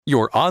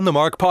Your On the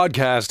Mark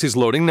podcast is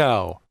loading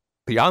now.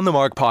 The On the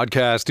Mark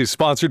podcast is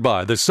sponsored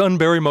by the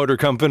Sunbury Motor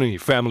Company,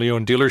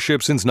 family-owned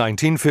dealership since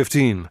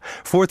 1915,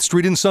 4th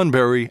Street in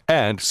Sunbury,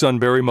 and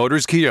Sunbury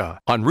Motors Kia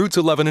on routes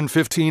 11 and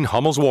 15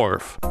 Hummel's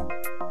Wharf.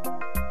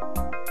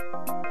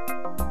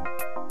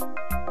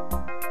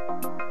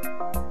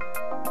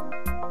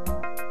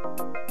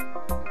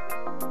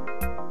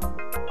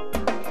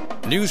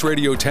 News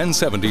Radio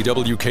 1070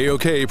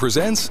 WKOK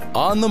presents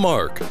On the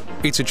Mark.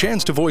 It's a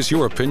chance to voice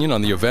your opinion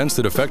on the events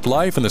that affect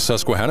life in the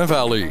Susquehanna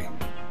Valley.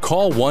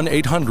 Call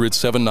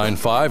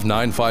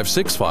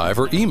 1-800-795-9565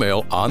 or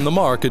email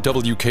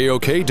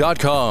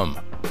onthemark@wkok.com.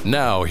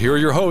 Now, here are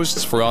your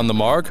hosts for On the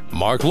Mark,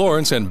 Mark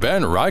Lawrence and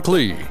Ben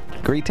Reichley.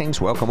 Greetings.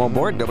 Welcome on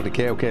board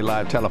WKOK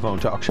Live Telephone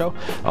Talk Show.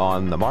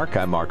 On the Mark,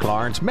 I'm Mark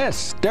Lawrence.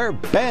 Mr.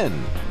 Ben.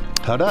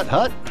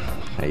 Hut.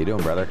 How you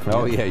doing, brother?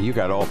 Oh, yeah, you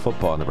got all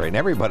football in the brain.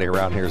 Everybody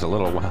around here is a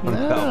little wound up.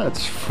 Yeah,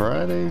 it's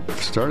Friday,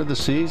 start of the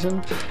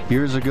season.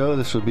 Years ago,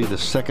 this would be the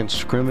second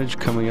scrimmage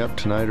coming up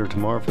tonight or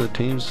tomorrow for the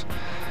teams.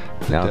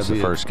 Now it's the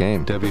first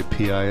game.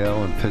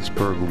 WPIL and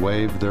Pittsburgh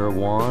waved their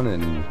wand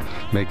and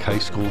make high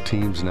school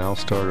teams now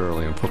start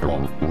early in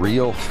football.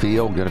 Real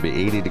feel, going to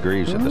be 80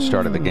 degrees at the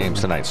start of the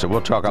games tonight. So we'll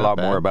talk a lot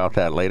more about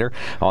that later.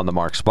 On the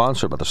Mark,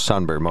 sponsored by the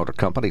Sunbury Motor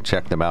Company.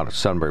 Check them out at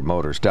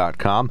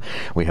sunburymotors.com.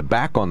 We have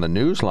back on the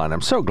news line.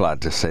 I'm so glad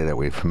to say that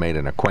we've made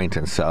an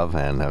acquaintance of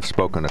and have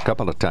spoken a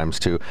couple of times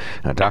to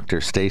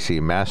Dr.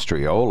 Stacy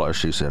Mastriola.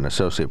 She's an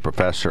associate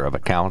professor of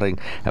accounting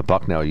at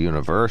Bucknell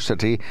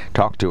University.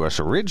 Talked to us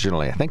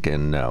originally, I think,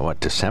 in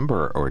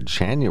December or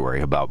January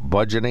about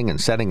budgeting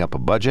and setting up a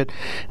budget,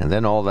 and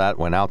then all that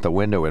went out the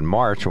window in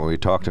March when we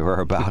talked to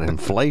her about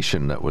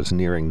inflation that was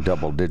nearing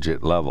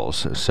double-digit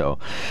levels. So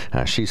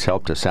she's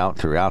helped us out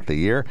throughout the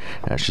year.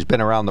 She's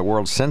been around the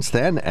world since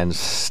then. And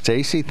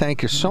Stacy,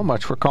 thank you so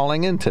much for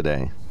calling in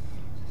today.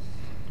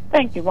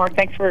 Thank you, Mark.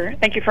 Thank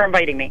you for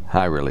inviting me.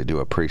 I really do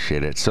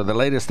appreciate it. So the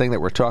latest thing that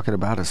we're talking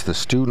about is the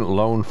student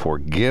loan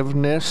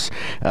forgiveness.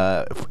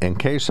 In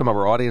case some of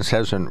our audience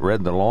hasn't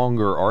read the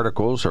longer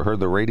articles or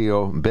heard the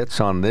radio bits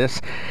on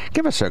this,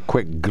 give us a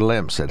quick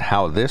glimpse at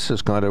how this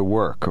is going to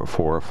work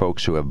for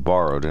folks who have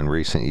borrowed in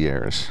recent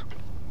years.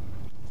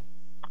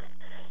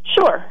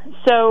 Sure.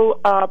 So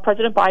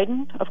President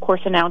Biden, of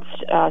course, announced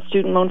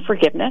student loan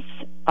forgiveness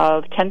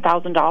of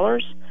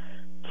 $10,000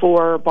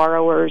 for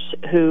borrowers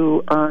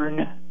who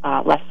earn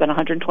less than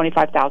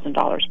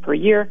 $125,000 per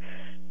year,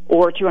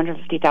 or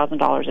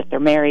 $250,000 if they're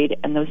married,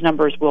 and those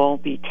numbers will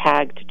be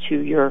tagged to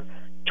your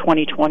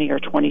 2020 or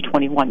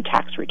 2021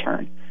 tax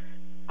return.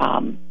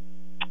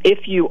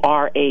 If you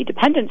are a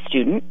dependent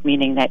student,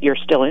 meaning that you're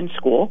still in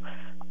school,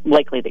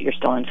 likely that you're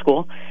still in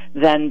school,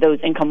 then those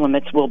income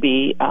limits will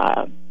be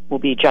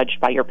judged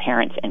by your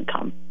parents'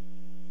 income.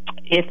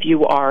 If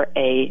you are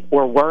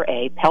were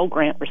a Pell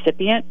Grant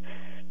recipient,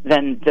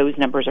 then those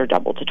numbers are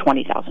doubled to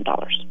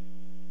 $20,000.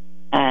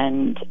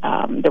 And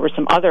there were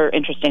some other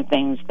interesting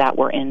things that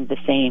were in the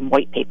same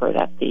white paper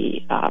that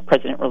the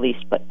president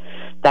released, but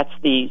that's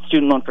the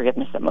student loan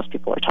forgiveness that most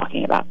people are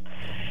talking about.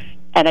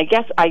 And I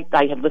guess I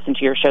had listened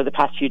to your show the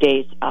past few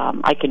days.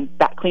 I can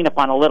clean up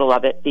on a little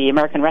of it. The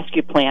American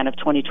Rescue Plan of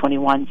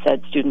 2021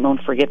 said student loan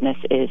forgiveness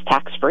is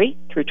tax-free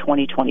through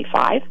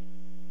 2025,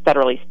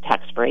 federally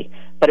tax-free,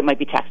 but it might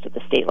be taxed at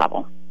the state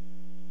level.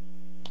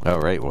 All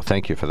right. Well,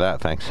 thank you for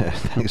that. Thanks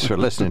for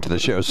listening to the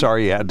show.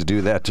 Sorry you had to do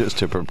that just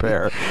to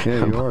prepare.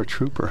 Yeah, you are a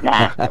trooper.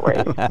 Nah, not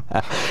worried.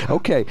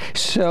 Okay.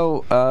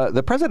 So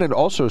the president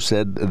also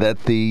said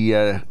that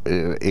the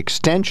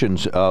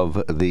extensions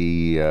of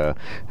the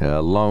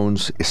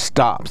loans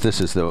stops. This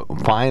is the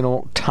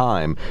final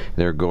time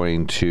they're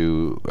going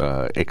to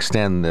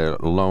extend the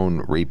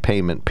loan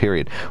repayment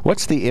period.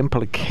 What's the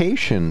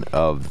implication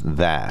of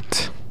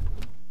that?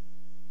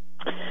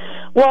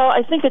 Well,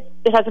 I think it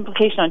has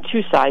implication on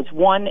two sides.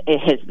 One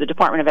is the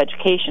Department of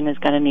Education is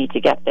going to need to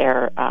get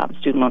their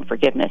student loan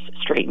forgiveness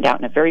straightened out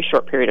in a very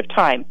short period of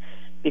time,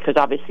 because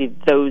obviously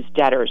those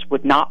debtors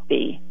would not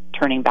be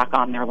turning back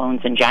on their loans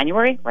in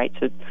January, right?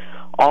 So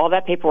all of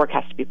that paperwork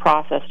has to be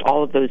processed.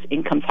 All of those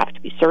incomes have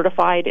to be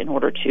certified in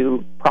order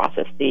to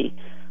process the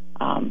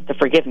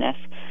forgiveness.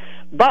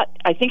 But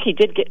I think he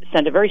did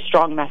send a very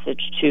strong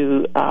message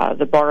to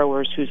the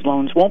borrowers whose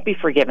loans won't be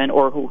forgiven,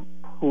 or who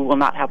will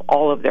not have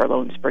all of their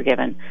loans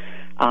forgiven,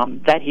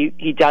 that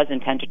he does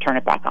intend to turn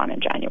it back on in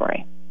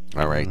January.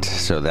 All right,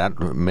 so that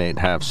may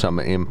have some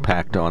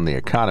impact on the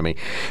economy.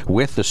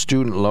 With the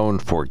student loan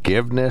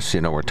forgiveness,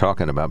 we're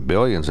talking about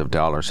billions of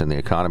dollars in the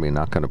economy,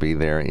 not going to be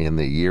there in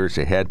the years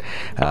ahead.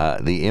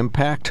 The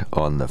impact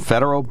on the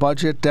federal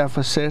budget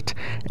deficit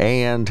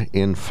and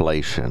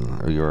inflation,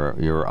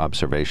 your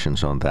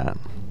observations on that?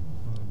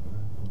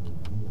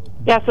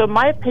 Yeah, so in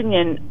my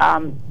opinion,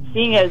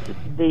 seeing as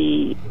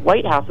the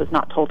White House has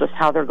not told us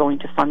how they're going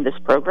to fund this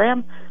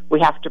program, we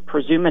have to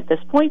presume at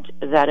this point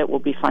that it will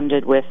be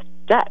funded with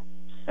debt.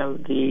 So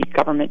the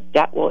government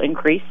debt will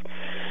increase,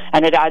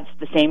 and it adds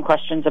the same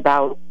questions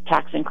about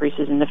tax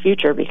increases in the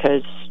future,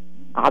 because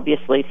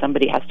obviously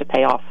somebody has to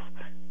pay off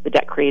the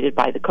debt created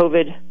by the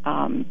COVID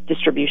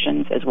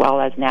distributions, as well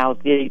as now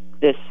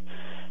this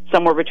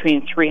somewhere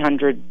between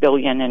 $300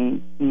 billion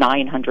and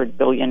 $900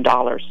 billion.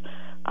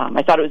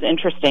 I thought it was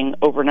interesting.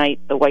 Overnight,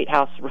 the White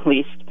House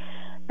released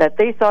that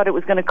they thought it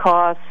was going to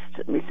cost,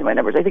 let me see my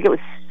numbers, I think it was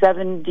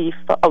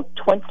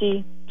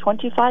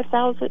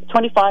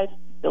 $25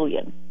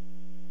 billion.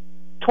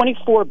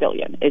 $24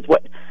 billion is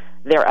what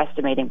they're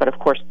estimating, but of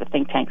course the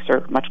think tanks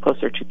are much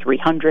closer to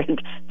 $300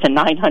 to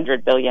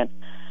 $900 billion.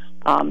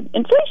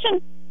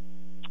 Inflation,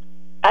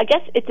 I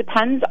guess it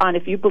depends on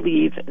if you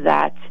believe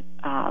that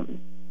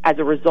as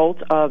a result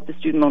of the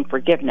student loan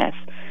forgiveness,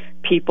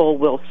 people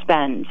will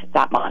spend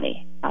that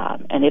money.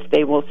 And if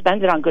they will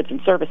spend it on goods and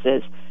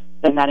services,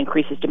 then that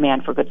increases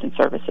demand for goods and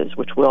services,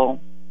 which will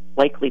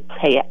likely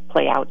play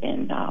out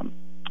in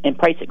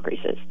price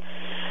increases.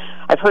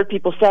 I've heard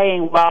people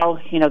saying, well,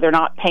 they're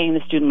not paying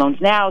the student loans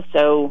now,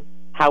 so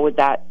how would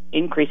that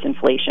increase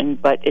inflation?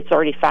 But it's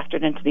already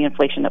factored into the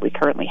inflation that we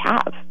currently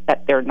have,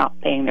 that they're not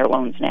paying their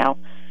loans now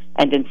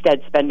and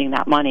instead spending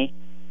that money.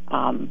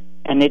 And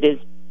it is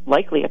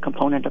likely a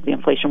component of the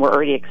inflation we're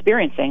already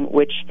experiencing,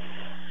 which,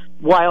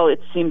 while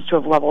it seems to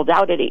have leveled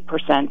out at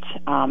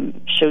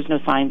 8%, shows no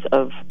signs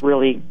of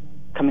really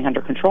coming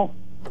under control.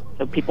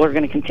 So people are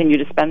going to continue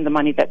to spend the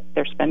money that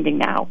they're spending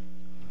now.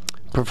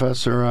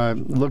 Professor,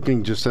 I'm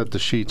looking just at the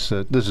sheets.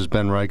 This is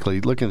Ben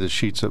Reichley. Looking at the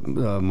sheets that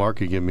Mark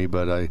gave me,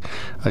 but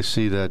I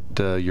see that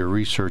your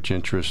research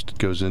interest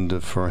goes into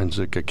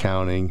forensic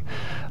accounting,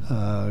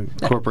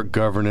 corporate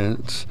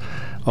governance.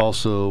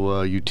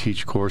 Also, you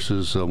teach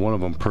courses, one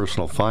of them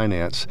personal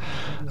finance.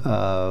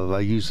 I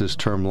use this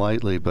term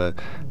lightly, but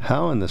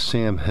how in the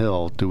Sam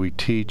Hill do we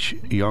teach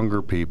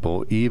younger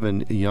people,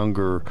 even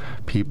younger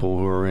people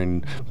who are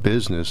in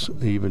business,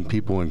 even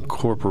people in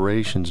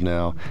corporations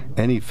now,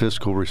 any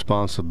fiscal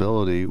responsibility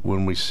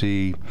when we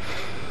see,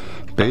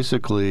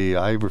 basically,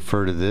 I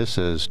refer to this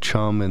as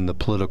chum in the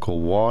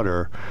political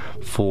water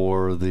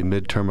for the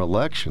midterm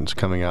elections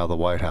coming out of the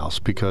White House,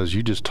 because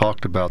you just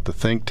talked about the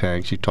think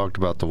tanks, you talked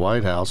about the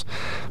White House,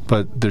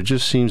 but there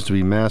just seems to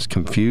be mass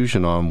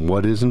confusion on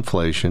what is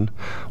inflation,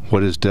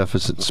 what is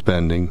deficit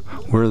spending,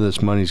 where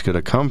this money's going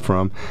to come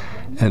from,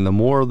 and the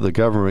more the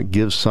government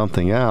gives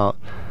something out,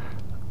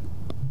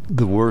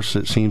 the worse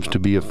it seems to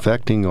be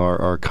affecting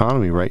our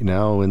economy right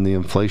now in the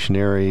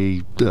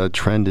inflationary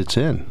trend it's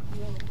in.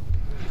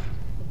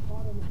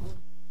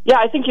 Yeah,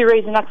 I think you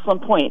raise an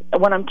excellent point.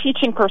 When I'm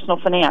teaching personal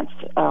finance,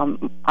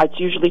 it's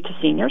usually to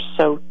seniors,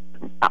 so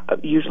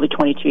usually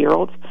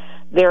 22-year-olds.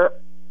 Their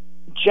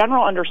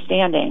general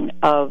understanding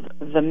of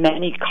the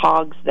many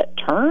cogs that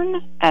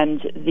turn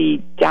and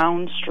the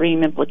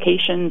downstream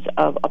implications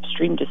of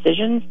upstream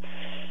decisions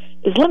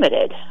is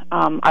limited.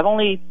 I've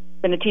only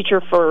been a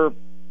teacher for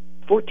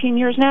 14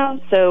 years now,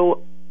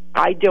 so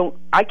I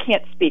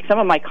can't speak. Some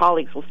of my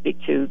colleagues will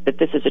speak to that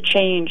this is a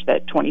change,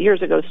 that 20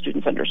 years ago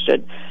students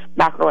understood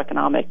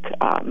macroeconomic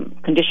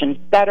conditions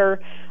better.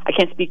 I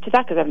can't speak to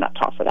that because I've not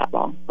taught for that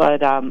long.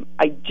 But I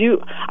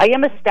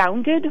am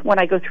astounded when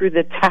I go through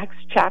the tax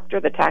chapter,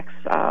 the tax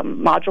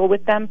module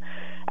with them,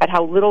 at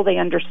how little they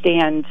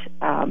understand,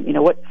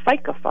 what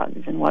FICA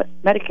funds and what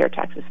Medicare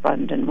taxes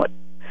fund and what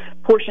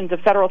portions of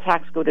federal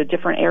tax go to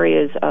different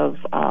areas of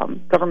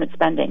government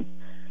spending.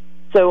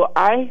 So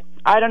I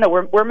don't know.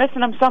 We're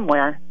missing them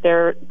somewhere.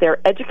 They're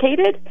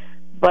educated,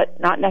 but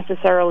not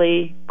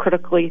necessarily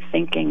critically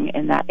thinking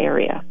in that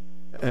area.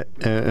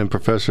 And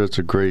Professor, it's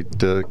a great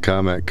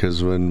comment,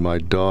 because when my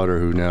daughter,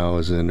 who now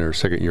is in her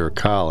second year of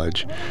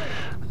college,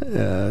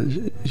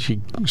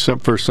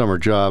 first summer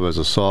job as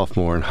a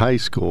sophomore in high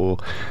school,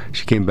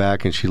 she came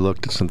back and she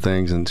looked at some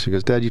things and she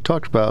goes, "Dad, you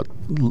talked about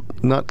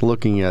not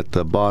looking at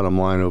the bottom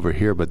line over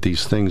here, but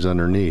these things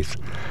underneath.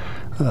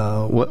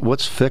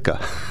 What's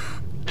FICA?"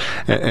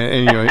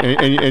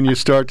 And you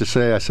start to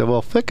say, I said,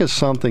 well, FICA is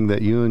something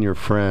that you and your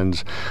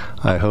friends,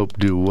 I hope,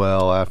 do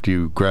well after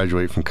you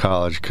graduate from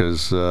college,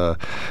 because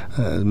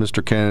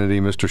Mr.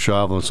 Kennedy, Mr.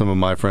 Chauvelin, some of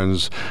my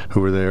friends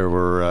who were there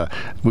were,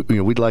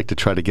 we'd like to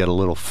try to get a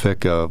little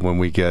FICA when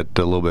we get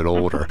a little bit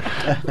older.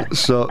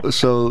 So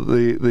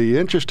the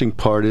interesting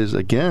part is,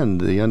 again,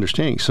 the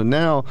understanding. So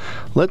now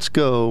let's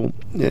go,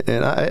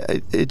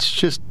 and it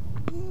just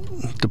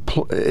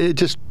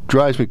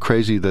drives me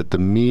crazy that the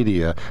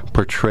media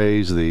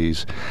portrays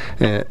these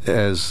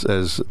as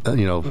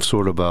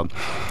sort of a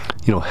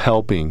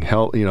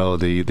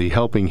the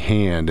helping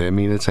hand. I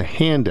mean, it's a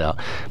handout.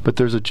 But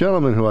there's a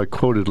gentleman who I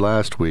quoted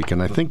last week,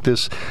 and I think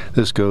this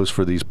goes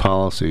for these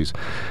policies,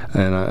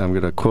 and I'm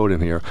going to quote him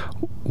here.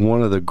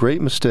 One of the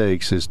great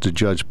mistakes is to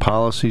judge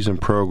policies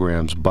and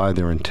programs by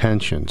their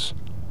intentions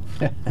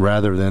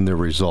rather than their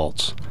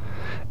results.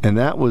 And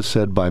that was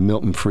said by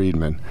Milton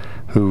Friedman,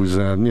 who's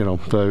a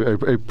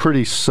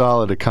pretty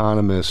solid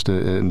economist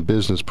and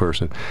business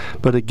person.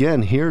 But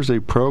again, here's a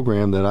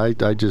program that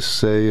I just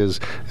say is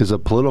a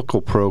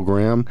political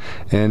program,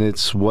 and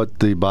it's what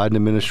the Biden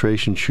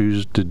administration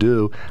chooses to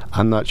do.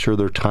 I'm not sure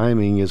their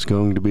timing is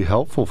going to be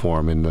helpful for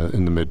them in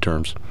the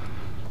midterms.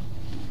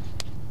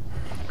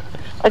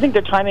 I think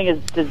their timing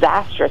is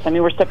disastrous. I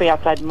mean, we're stepping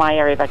outside my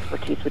area of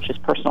expertise, which is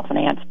personal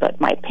finance, but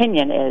my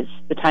opinion is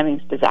the timing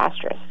is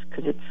disastrous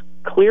because it's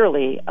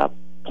clearly a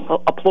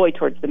ploy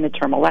towards the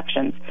midterm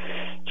elections.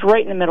 It's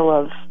right in the middle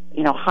of,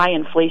 high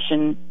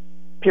inflation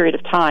period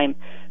of time.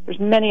 There's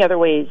many other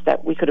ways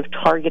that we could have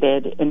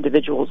targeted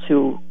individuals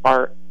who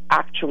are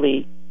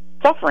actually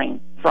suffering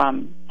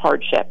from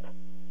hardship,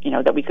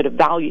 that we could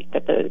evaluate,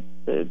 that the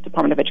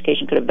Department of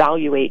Education could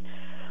evaluate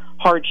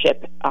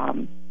hardship.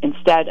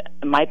 Instead,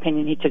 in my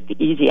opinion, he took the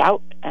easy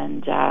out,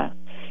 and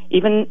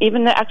even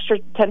the extra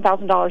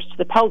 $10,000 to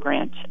the Pell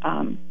Grant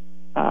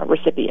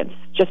recipients.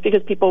 Just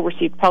because people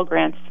received Pell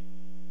Grants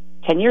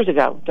 10 years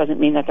ago doesn't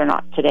mean that they're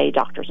not today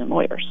doctors and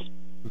lawyers.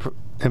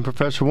 And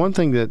Professor, one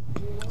thing that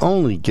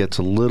only gets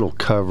a little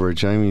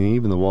coverage, I mean,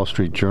 even the Wall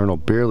Street Journal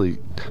barely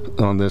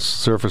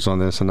surface on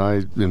this, and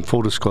I, in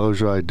full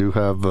disclosure, I do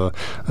have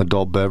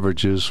adult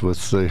beverages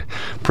with the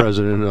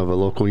president of a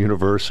local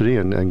university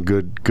and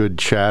good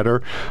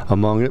chatter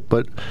among it.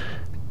 But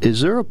is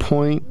there a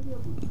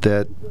point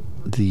that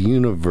the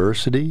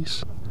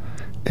universities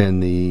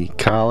and the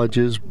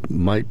colleges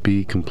might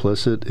be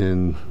complicit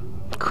in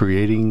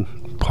creating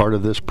part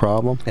of this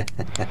problem?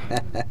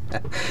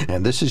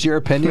 And this is your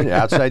opinion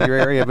outside your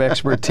area of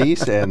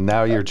expertise, and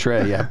now you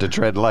have to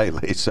tread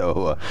lightly.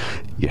 So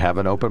you have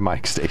an open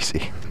mic,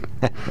 Stacy.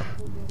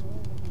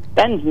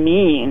 Ben's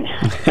mean.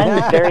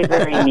 Ben's very,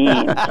 very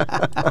mean.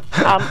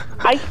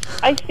 I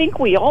think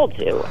we all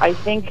do. I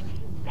think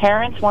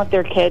parents want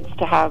their kids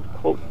to have,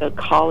 quote, the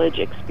college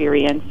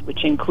experience,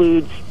 which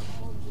includes,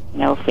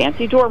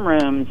 fancy dorm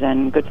rooms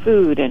and good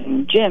food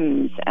and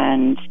gyms.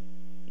 And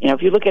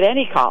if you look at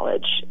any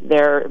college,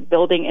 they're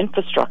building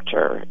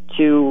infrastructure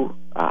to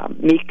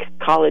make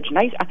college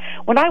nice.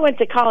 When I went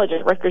to college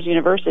at Rutgers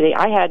University,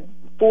 I had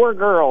 4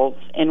 girls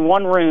in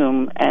one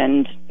room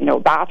and, a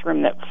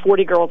bathroom that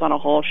 40 girls on a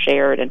hall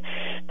shared. And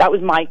that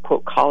was my,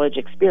 quote, college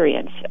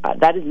experience.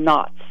 That is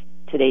not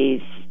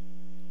today's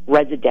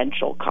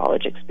residential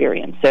college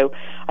experience. So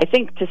I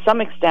think to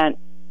some extent,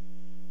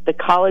 the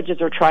colleges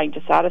are trying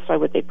to satisfy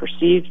what they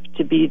perceive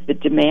to be the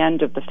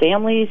demand of the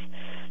families.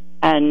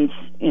 And,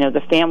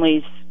 the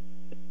families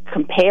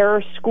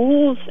compare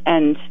schools,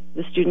 and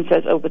the student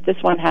says, oh, but this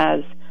one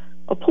has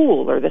a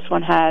pool, or this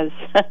one has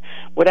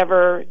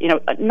whatever,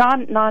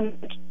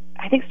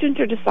 I think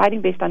students are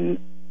deciding based on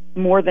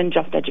more than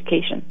just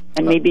education,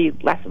 and maybe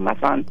less and less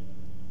on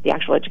the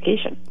actual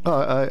education.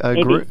 I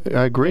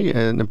agree.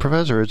 And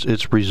Professor,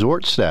 it's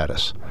resort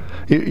status.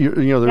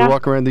 They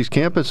walk around these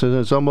campuses, and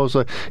it's almost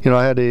like,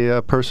 I had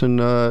a person,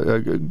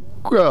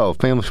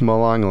 family from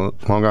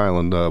Long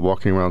Island,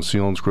 walking around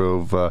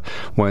Selinsgrove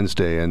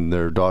Wednesday, and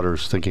their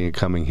daughter's thinking of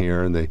coming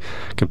here, and they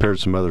compared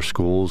some other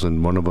schools,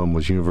 and one of them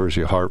was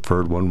University of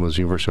Hartford, one was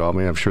University of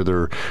Albany. I'm sure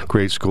they're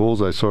great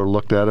schools. I sort of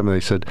looked at them, and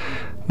they said,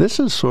 this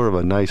is sort of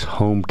a nice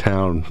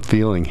hometown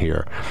feeling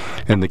here,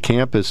 and the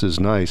campus is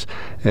nice.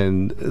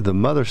 And the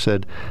mother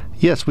said,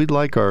 yes, we'd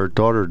like our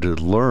daughter to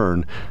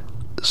learn.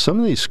 Some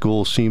of these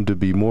schools seem to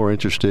be more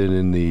interested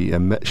in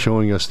the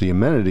showing us the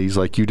amenities,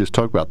 like you just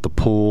talked about, the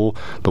pool,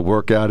 the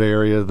workout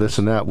area, this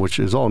and that, which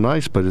is all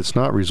nice, but it's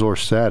not resort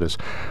status.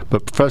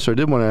 But Professor, I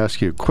did want to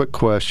ask you a quick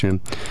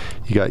question.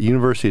 You got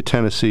University of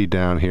Tennessee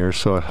down here,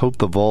 so I hope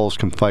the Vols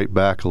can fight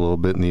back a little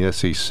bit in the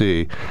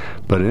SEC.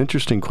 But an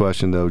interesting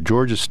question, though,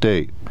 Georgia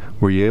State,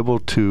 were you able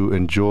to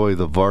enjoy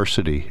the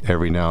varsity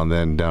every now and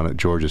then down at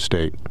Georgia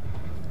State?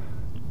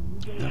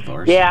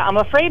 Yeah, I'm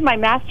afraid my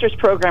master's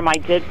program I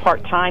did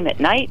part-time at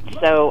night,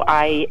 so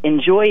I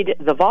enjoyed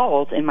the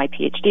Vols in my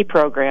PhD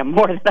program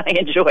more than I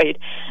enjoyed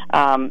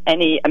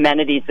any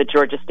amenities that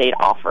Georgia State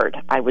offered.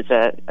 I was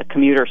a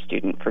commuter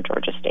student for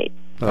Georgia State.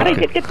 Okay. And I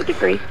did get the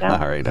degree, so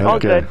all right, all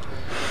good.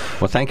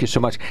 Well, thank you so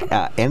much.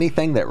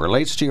 Anything that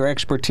relates to your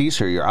expertise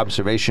or your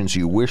observations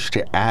you wish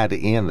to add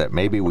in that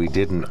maybe we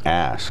didn't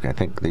ask? I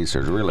think these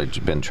have really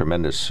been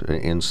tremendous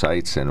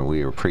insights, and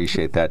we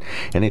appreciate that.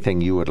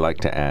 Anything you would like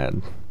to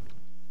add?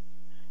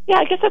 Yeah,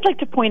 I guess I'd like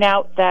to point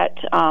out that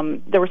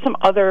there were some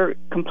other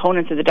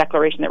components of the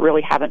declaration that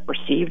really haven't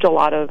received a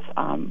lot of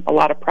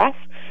press.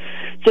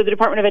 So the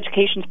Department of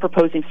Education is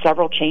proposing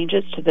several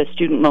changes to the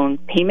student loan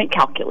payment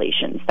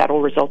calculations that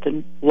will result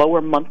in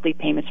lower monthly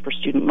payments for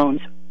student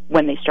loans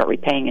when they start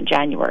repaying in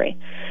January.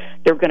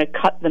 They're going to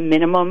cut the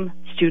minimum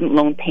student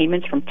loan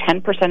payments from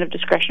 10% of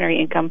discretionary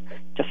income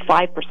to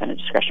 5% of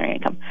discretionary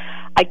income.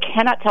 I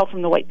cannot tell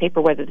from the white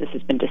paper whether this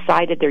has been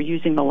decided. They're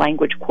using the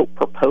language, quote,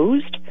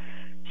 proposed.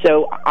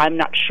 So I'm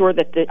not sure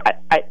that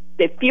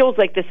it feels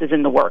like this is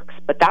in the works,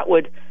 but that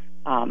would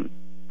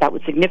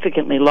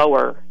significantly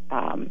lower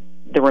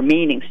the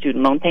remaining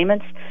student loan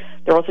payments.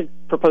 They're also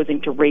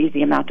proposing to raise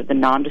the amount of the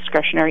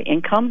non-discretionary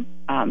income,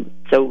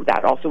 so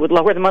that also would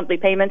lower the monthly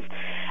payments.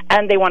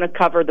 And they want to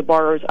cover the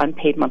borrower's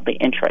unpaid monthly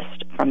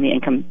interest from the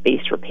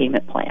income-based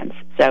repayment plans.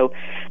 So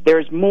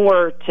there's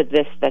more to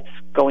this that's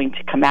going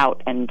to come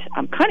out, and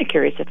I'm kind of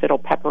curious if it'll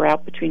pepper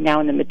out between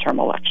now and the midterm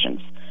elections.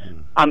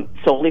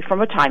 Solely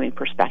from a timing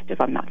perspective.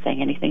 I'm not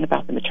saying anything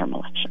about the midterm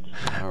elections.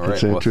 All right.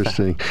 That's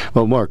interesting.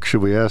 Well, Mark,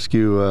 should we ask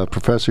you,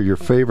 Professor, your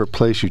favorite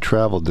place you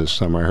traveled this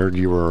summer? I heard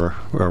you were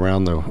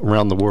around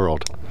the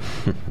world.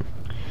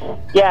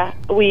 Yeah,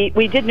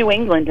 we did New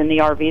England in the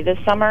RV this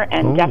summer,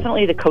 and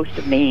definitely the coast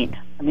of Maine.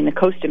 I mean, the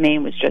coast of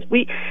Maine was just,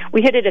 we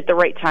hit it at the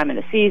right time of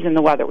the season.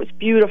 The weather was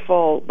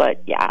beautiful,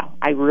 but yeah,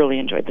 I really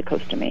enjoyed the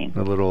coast of Maine.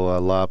 A little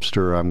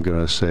lobster, I'm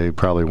going to say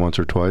probably once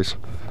or twice.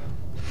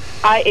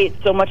 I ate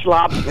so much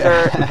lobster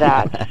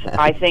that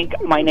I think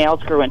my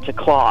nails grew into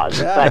claws.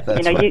 Yeah,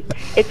 but,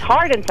 it's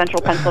hard in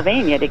central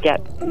Pennsylvania to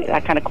get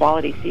that kind of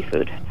quality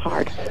seafood. It's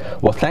hard.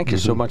 Well, thank you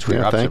so much for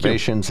your thank you.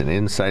 observations and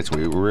insights.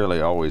 We really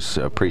always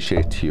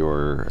appreciate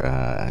your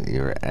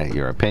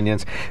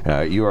opinions.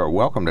 You are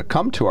welcome to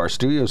come to our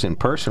studios in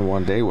person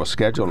one day. We'll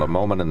schedule a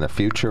moment in the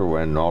future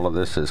when all of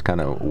this is kind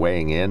of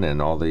weighing in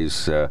and all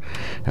these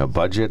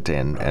budget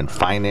and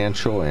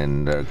financial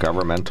and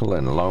governmental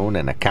and loan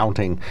and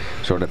accounting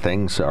sort of things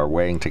are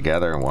weighing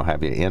together, and we'll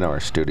have you in our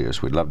studios.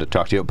 We'd love to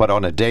talk to you, but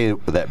on a day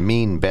that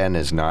Mean Ben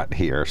is not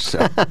here.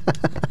 So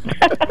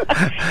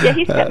yeah,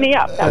 he set me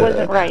up. That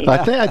wasn't right.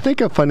 I think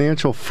a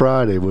Financial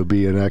Friday would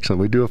be an excellent.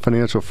 We do a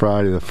Financial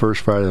Friday, the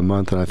first Friday of the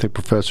month, and I think,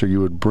 Professor,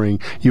 you would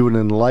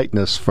enlighten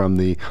us from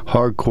the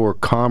hardcore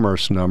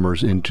commerce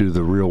numbers into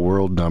the real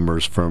world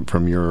numbers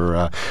from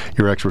your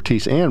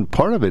expertise. And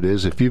part of it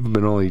is, if you've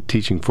been only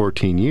teaching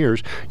 14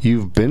 years,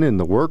 you've been in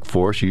the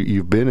workforce,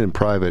 you've been in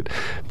private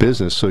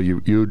business, so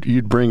you'd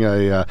bring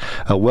a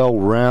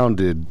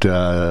well-rounded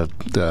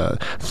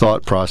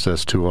thought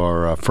process to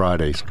our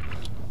Fridays.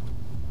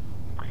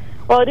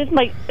 Well, it is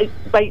my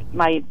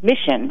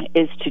mission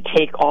is to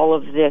take all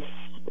of this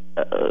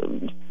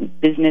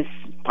business,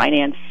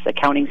 finance,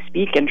 accounting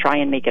speak and try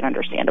and make it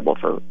understandable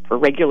for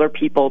regular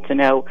people to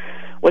know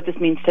what this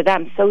means to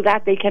them, so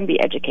that they can be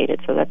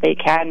educated, so that they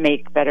can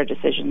make better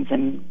decisions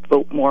and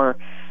vote more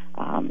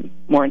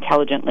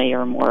intelligently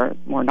or more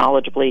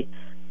knowledgeably.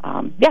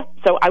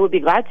 So I would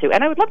be glad to,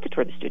 and I would love to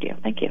tour the studio.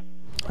 Thank you.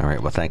 All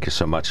right. Well, thank you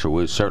so much.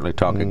 We'll certainly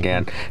talk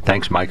again.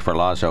 Thanks, Mike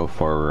Ferlazzo,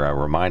 for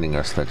reminding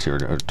us that you're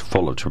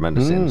full of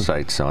tremendous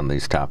insights on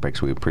these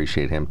topics. We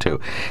appreciate him,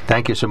 too.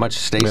 Thank you so much,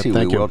 Stacy.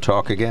 Yeah, we will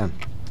talk again.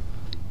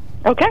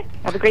 Okay.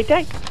 Have a great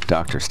day.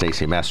 Dr.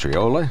 Stacy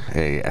Mastriola,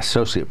 a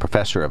associate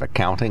professor of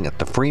accounting at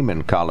the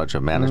Freeman College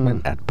of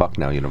Management at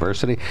Bucknell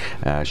University.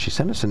 She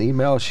sent us an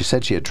email. She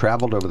said she had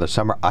traveled over the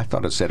summer. I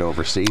thought it said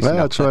overseas. Well,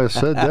 that's why I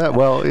said that.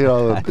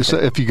 Well, so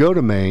if you go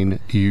to Maine,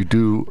 you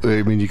do.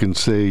 I mean, you can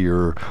say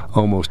you're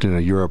almost in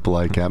a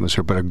Europe-like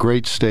atmosphere, but a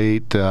great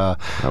state.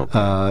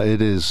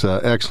 It is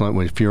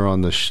excellent if you're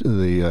on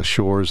the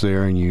shores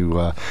there, and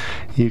you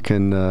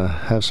can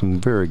have some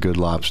very good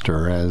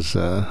lobster, as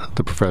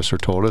the professor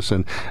told us.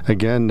 And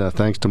again,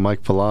 thanks to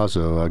Mike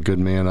Ferlazzo, a good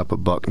man up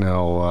at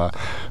Bucknell,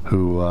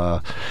 who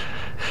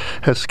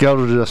has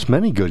scouted us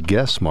many good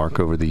guests, Mark,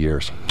 over the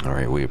years. All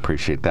right, we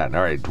appreciate that.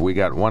 All right, we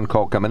got one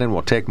call coming in.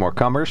 We'll take more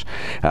comers.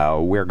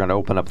 We're going to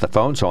open up the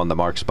phones on the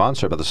Mark,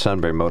 sponsored by the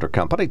Sunbury Motor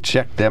Company.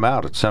 Check them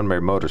out at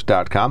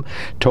sunburymotors.com.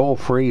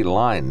 Toll-free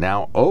line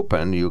now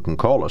open. You can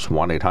call us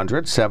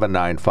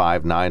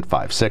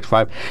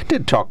 1-800-795-9565.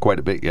 Did talk quite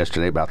a bit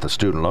yesterday about the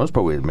student loans,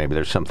 but maybe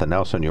there's something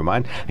else on your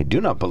mind. I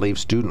do not believe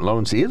student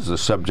loans is the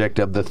subject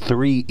of the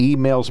 3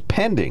 emails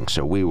pending,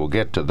 so we will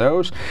get to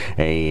those.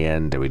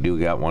 And we do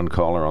got one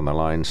caller on the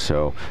line,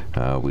 so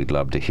we'd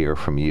love to hear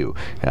from you.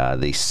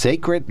 The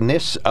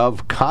sacredness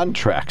of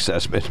contracts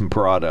has been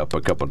brought up a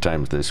couple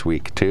times this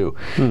week, too,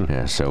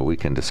 so we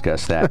can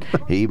discuss that.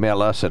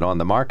 Email us at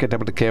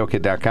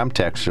onthemark@wkok.com.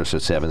 Text us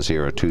at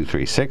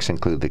 70236.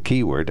 Include the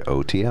keyword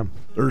OTM.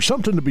 There's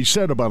something to be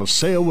said about a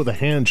sale with a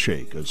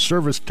handshake. A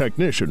service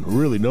technician who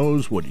really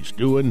knows what he's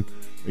doing.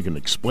 They can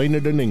explain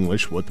it in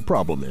English what the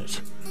problem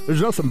is.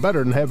 There's nothing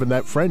better than having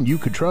that friend you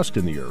could trust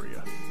in the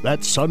area.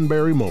 That's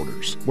Sunbury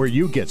Motors, where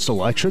you get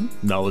selection,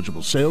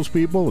 knowledgeable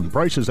salespeople, and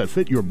prices that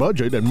fit your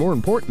budget, and more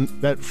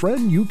important, that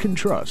friend you can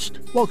trust.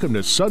 Welcome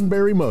to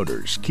Sunbury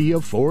Motors, Kia,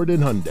 Ford,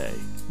 and Hyundai.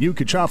 You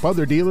could shop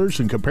other dealers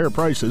and compare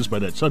prices,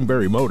 but at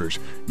Sunbury Motors,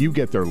 you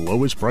get their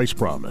lowest price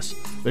promise.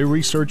 They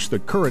research the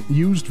current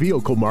used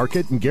vehicle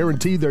market and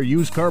guarantee their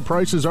used car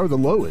prices are the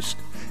lowest.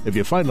 If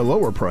you find a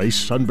lower price,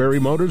 Sunbury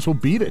Motors will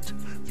beat it.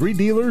 3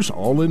 dealers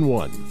all in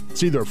one.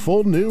 See their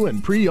full new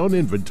and pre-owned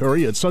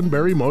inventory at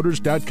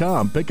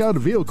sunburymotors.com. Pick out a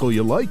vehicle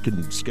you like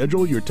and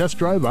schedule your test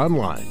drive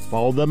online.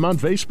 Follow them on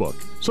Facebook.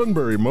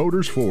 Sunbury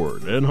Motors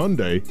Ford and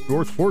Hyundai,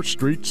 North 4th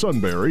Street,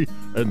 Sunbury,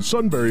 and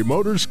Sunbury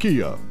Motors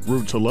Kia,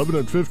 routes 11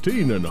 and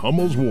 15 in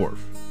Hummel's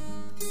Wharf.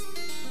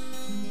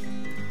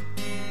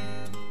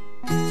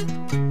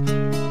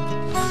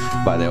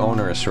 By the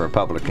onerous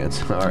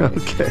Republicans. All right.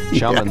 Okay.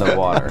 Chum in the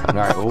water. All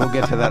right. Well, we'll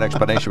get to that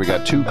explanation. We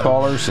got 2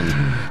 callers in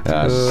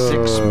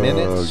 6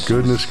 minutes.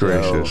 Goodness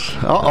gracious.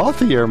 Off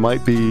the air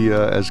might be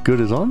as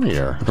good as on the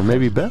air, or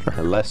maybe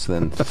better. Less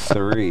than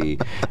 3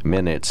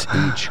 minutes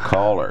each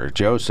caller.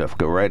 Joseph,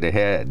 go right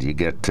ahead. You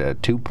get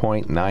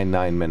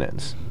 2.99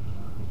 minutes.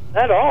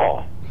 At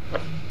all.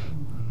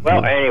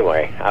 Well,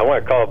 anyway, I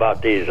want to call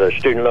about these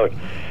student loans.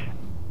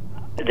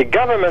 the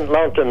government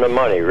loaned them the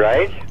money,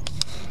 right?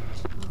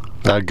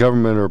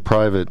 Government or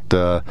private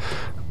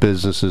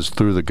businesses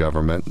through the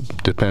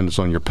government. Depends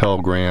on your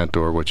Pell Grant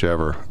or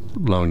whichever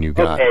loan you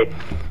got. Okay.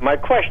 My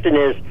question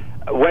is,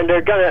 when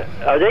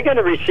are they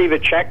gonna receive a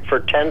check for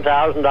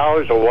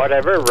 $10,000 or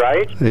whatever,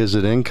 right? Is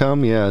it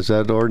income? Yeah, is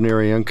that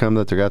ordinary income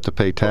that they got to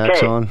pay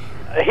tax on?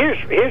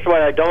 Here's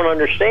what I don't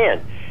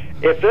understand.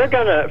 If they're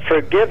gonna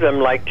forgive them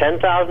like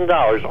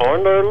 $10,000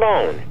 on their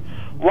loan,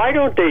 why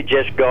don't they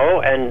just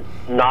go and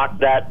knock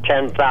that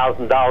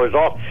 $10,000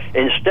 off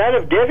instead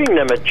of giving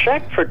them a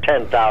check for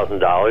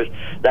 $10,000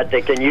 that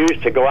they can use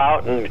to go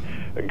out and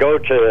go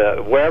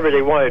to wherever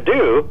they want to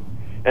do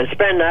and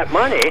spend that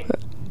money?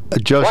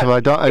 Joseph,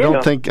 I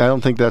don't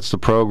think that's the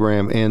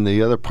program. And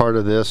the other part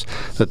of this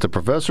that the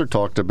professor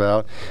talked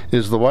about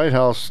is the White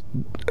House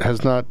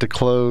has not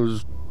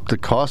disclosed the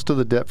cost of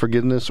the debt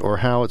forgiveness or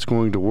how it's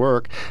going to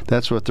work.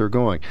 That's what they're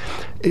going.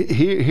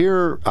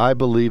 Here, I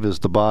believe, is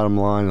the bottom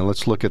line, and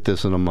let's look at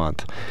this in a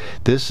month.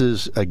 This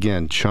is,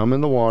 again, chum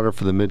in the water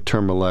for the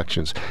midterm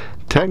elections.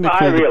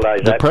 Technically, I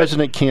realize the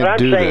president can't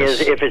do this. What I'm saying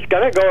is, if it's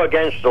going to go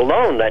against the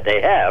loan that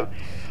they have,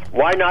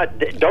 why not?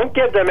 Don't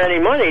give them any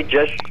money.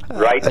 Just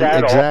write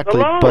that off the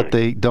loan. But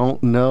they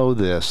don't know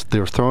this.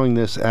 They're throwing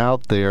this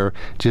out there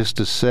just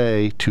to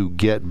say, to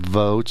get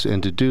votes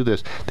and to do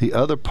this. The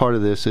other part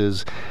of this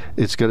is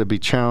it's going to be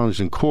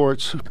challenged in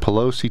courts.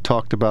 Pelosi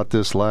talked about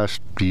this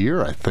last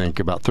year, I think,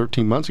 about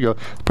 13 months ago.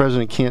 The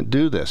president can't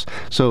do this.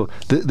 So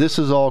this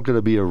is all going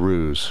to be a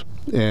ruse.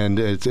 And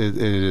it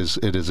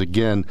is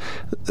again,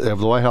 the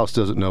White House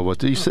doesn't know what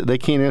they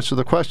can't answer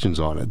the questions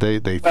on it.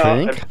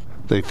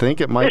 They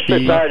think it might be.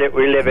 This society that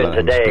we live in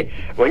today,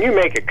 when you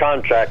make a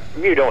contract,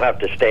 you don't have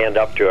to stand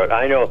up to it.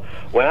 I know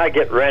when I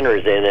get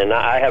renters in and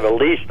I have a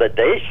lease that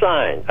they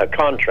sign a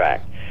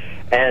contract,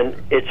 and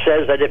it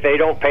says that if they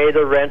don't pay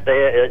the rent,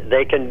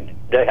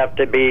 they have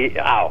to be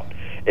out.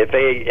 If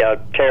they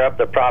tear up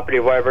the property,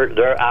 whatever,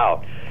 they're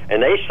out,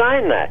 and they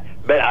sign that.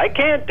 But I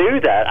can't do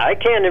that. I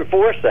can't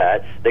enforce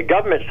that. The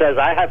government says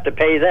I have to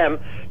pay them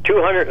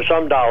 $200 and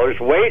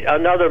some, wait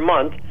another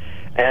month,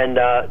 and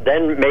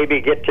then maybe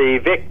get to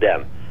evict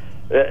them.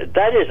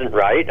 That isn't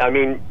right. I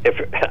mean,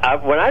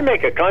 when I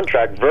make a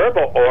contract,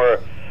 verbal or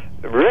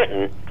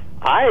written,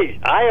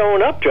 I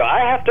own up to it. I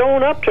have to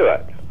own up to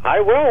it.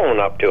 I will own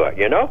up to it,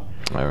 you know?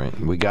 All right,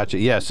 we got you.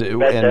 Yes. But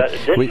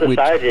this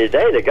society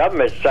today, the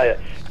government's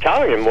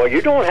telling them, well,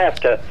 you don't have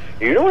to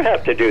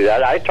do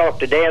that. I talked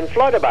to Dan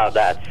Flood about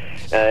that.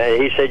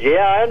 He said,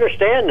 yeah, I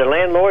understand. The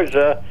landlords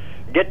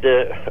get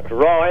the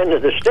raw end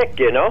of the stick,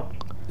 you know?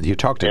 You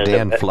talked to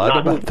Dan Flood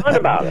about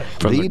that?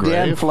 From the grave?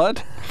 Dan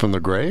Flood? From the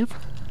grave?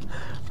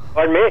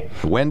 Pardon me?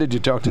 When did you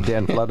talk to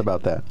Dan Flood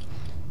about that?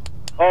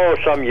 Oh,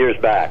 some years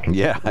back.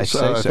 Yeah, I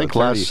think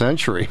last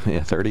century.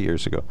 Yeah, 30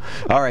 years ago.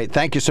 All right,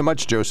 thank you so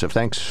much, Joseph.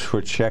 Thanks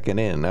for checking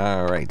in.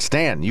 All right,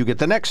 Stan, you get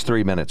the next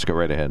 3 minutes. Go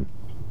right ahead.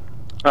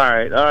 All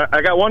right,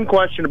 I got one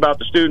question about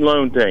the student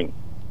loan thing.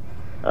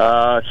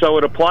 So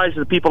it applies to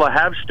the people that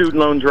have student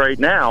loans right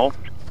now,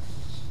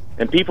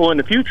 and people in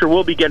the future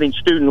will be getting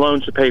student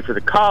loans to pay for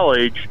the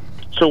college.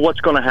 So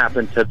what's going to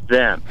happen to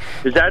them?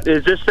 Is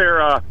this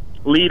their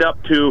lead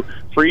up to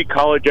free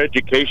college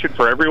education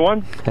for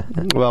everyone?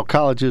 Well,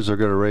 colleges are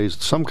going to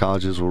some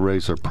colleges will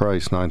raise their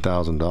price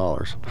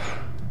 $9,000.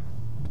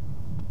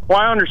 Well,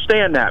 I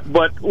understand that,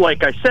 but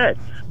like I said,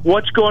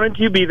 what's going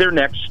to be their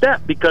next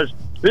step? Because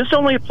this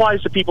only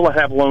applies to people that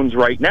have loans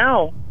right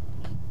now,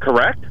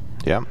 correct?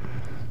 Yeah.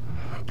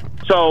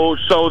 So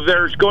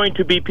there's going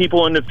to be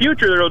people in the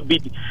future that will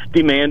be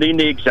demanding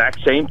the exact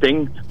same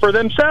thing for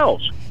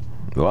themselves.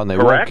 Well, and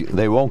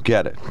they won't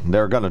get it.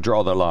 They're going to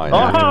draw the line.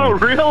 Oh,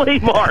 really,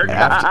 Mark?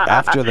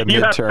 After the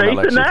midterm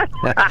elections.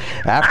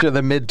 After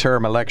the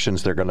midterm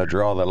elections, they're going to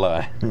draw the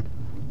line.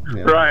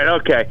 Yeah. Right,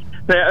 okay.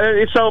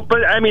 So,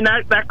 but I mean,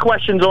 that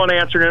question's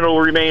unanswered, and it'll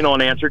remain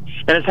unanswered,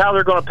 and it's how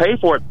they're going to pay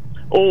for it.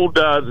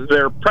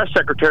 Their press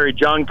secretary,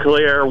 John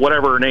Clare,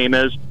 whatever her name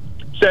is,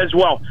 says,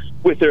 well,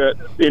 with the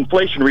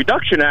Inflation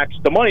Reduction Act,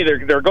 the money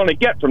they're going to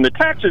get from the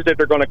taxes that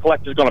they're going to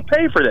collect is going to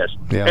pay for this,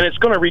 and it's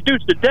going to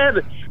reduce the debt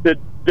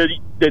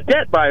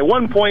by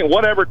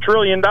 $1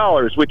 trillion,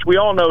 which we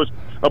all know is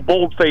a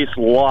bold-faced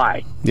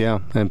lie. Yeah,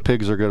 and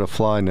pigs are going to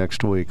fly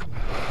next week.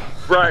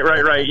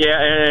 Right. Yeah,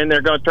 and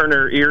they're going to turn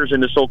their ears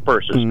into silk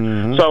purses.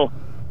 Mm-hmm. So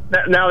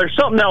now there's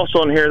something else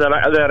on here that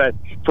I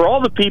for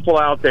all the people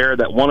out there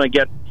that want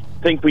to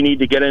think we need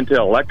to get into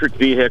electric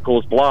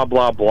vehicles, blah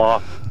blah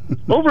blah.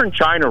 Over in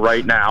China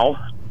right now,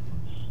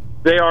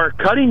 they are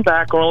cutting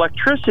back on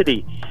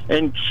electricity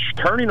and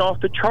turning off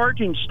the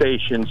charging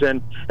stations.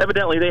 And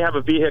evidently they have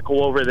a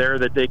vehicle over there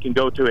that they can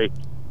go to a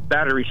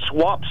battery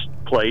swaps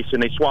place,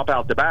 and they swap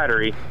out the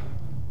battery,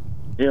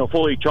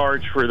 fully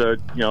charged for the,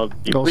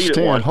 depleted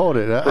Stan, one. Hold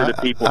it. For the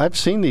people. I've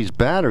seen these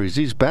batteries.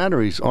 These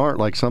batteries aren't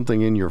like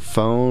something in your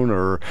phone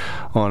or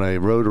on a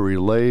rotary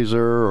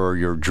laser or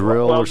your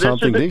drill or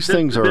something. These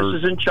things are...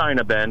 This is in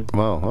China, Ben.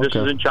 Wow, okay. This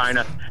is in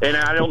China. And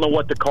I don't know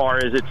what the car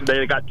is.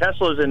 They got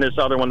Teslas in this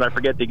other one. I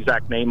forget the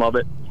exact name of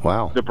it.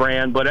 Wow. The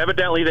brand. But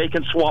evidently they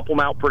can swap them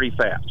out pretty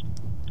fast.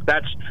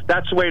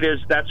 That's the way it is.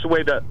 That's the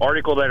way the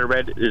article that I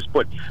read is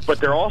put. But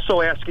they're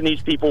also asking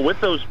these people with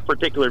those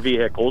particular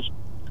vehicles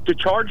to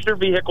charge their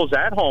vehicles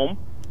at home,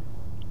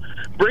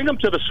 bring them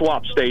to the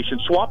swap station,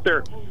 swap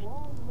their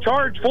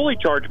fully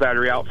charged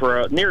battery out for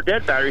a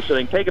near-dead battery so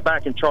they can take it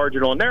back and charge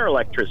it on their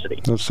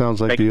electricity. That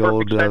sounds like Makes the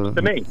old perfect sense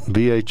to me.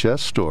 VHS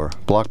store,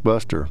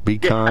 Blockbuster. Be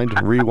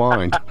kind,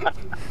 rewind.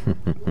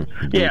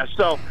 Yeah,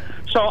 so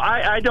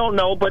I don't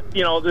know, but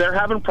they're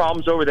having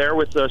problems over there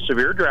with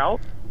severe drought,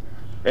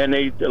 and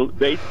they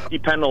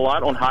depend a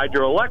lot on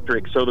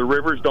hydroelectric, so the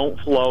rivers don't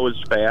flow as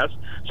fast,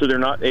 so they're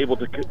not able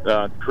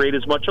to create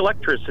as much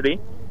electricity.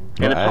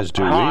 And as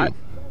do hot, we.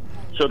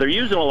 so they're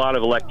using a lot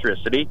of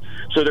electricity,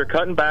 so they're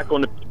cutting back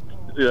on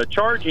the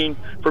charging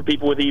for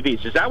people with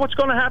EVs. Is that what's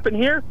going to happen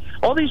here?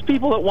 All these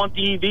people that want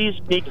the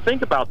EVs need to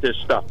think about this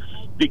stuff,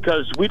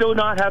 because we do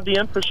not have the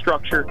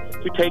infrastructure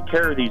to take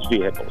care of these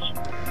vehicles.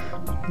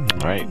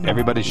 Right.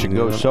 Everybody should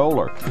go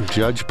solar.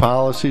 Judge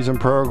policies and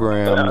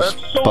programs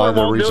by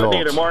the results.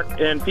 Do it either, Mark.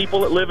 And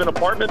people that live in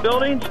apartment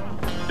buildings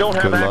don't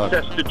have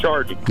access to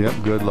charging. Yep,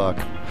 good luck.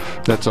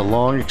 That's a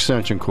long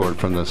extension cord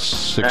from the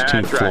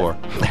 16th floor.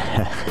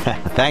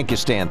 Thank you,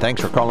 Stan.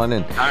 Thanks for calling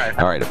in.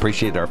 All right.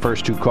 Appreciate our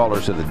first two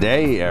callers of the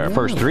day. Our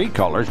first three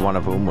callers, one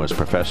of whom was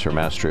Professor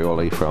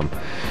Mastrioli from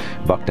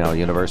Bucknell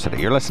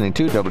University. You're listening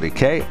to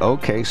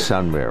WKOK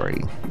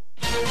Sunbury.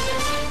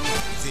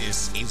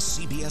 This is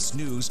CBS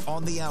News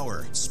on the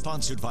Hour,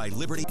 sponsored by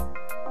Liberty.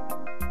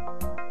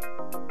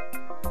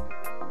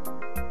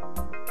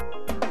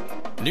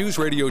 News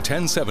Radio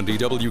 1070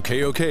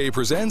 WKOK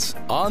presents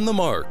On the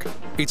Mark.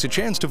 It's a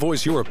chance to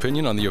voice your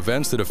opinion on the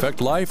events that affect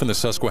life in the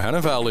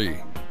Susquehanna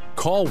Valley.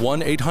 Call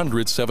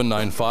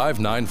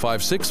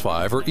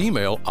 1-800-795-9565 or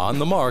email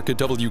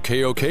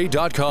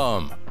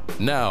onthemark@wkok.com.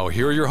 Now,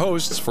 here are your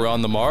hosts for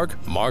On the Mark,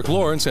 Mark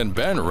Lawrence and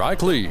Ben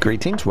Reichley.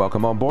 Greetings.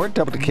 Welcome on board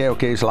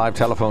WKOK's live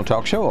telephone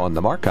talk show On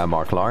the Mark. I'm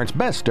Mark Lawrence.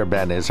 Mr.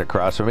 Ben is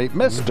across from me.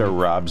 Mr.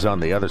 Rob's on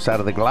the other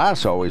side of the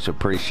glass. Always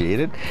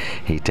appreciated.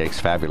 He takes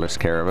fabulous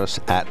care of us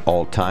at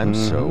all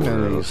times. So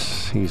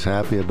he's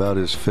happy about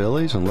his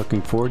Phillies and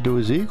looking forward to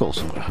his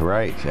Eagles.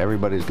 Right.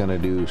 Everybody's going to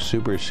do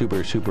super,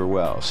 super, super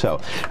well.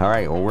 So, all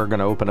right. Well, we're going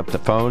to open up the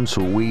phones.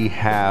 We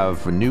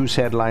have news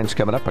headlines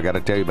coming up. I got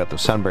to tell you about the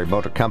Sunbury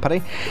Motor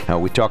Company.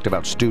 We talked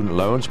about student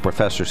loans.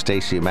 Professor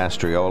Stacy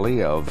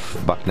Mastrioli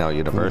of Bucknell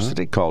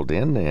University called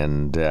in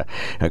and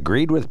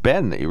agreed with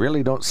Ben that you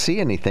really don't see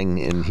anything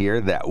in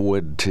here that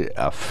would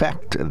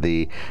affect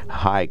the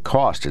high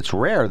cost. It's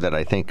rare that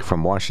I think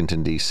from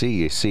Washington, D.C.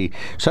 you see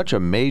such a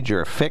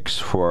major fix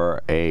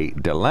for a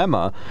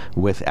dilemma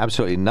with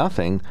absolutely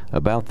nothing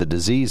about the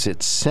disease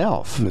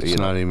itself. It's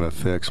not even a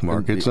fix,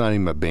 Mark. It's not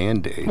even a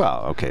Band-Aid.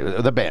 Well, okay,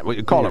 the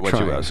band. Call it what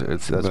you will.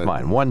 That's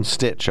fine. One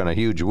stitch on a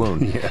huge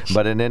wound. Yes.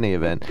 But in any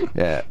event,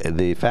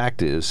 the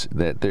fact is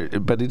that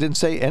but he didn't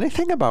say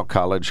anything about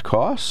college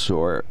costs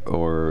or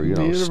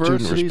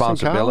student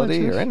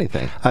responsibility or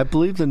anything. I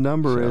believe the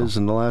number is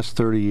in the last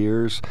 30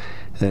 years,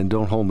 and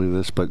don't hold me to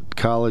this, but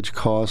college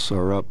costs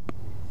are up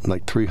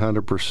like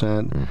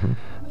 300%.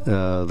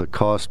 The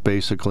cost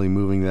basically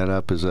moving that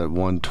up is at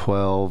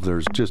 112.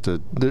 There's just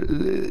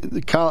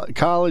the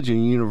college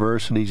and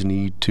universities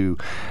need to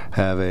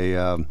have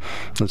a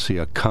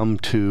come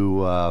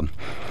to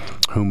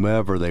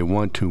whomever they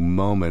want to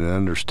moment and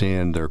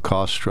understand their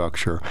cost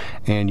structure.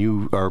 And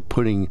you are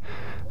putting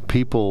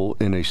people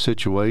in a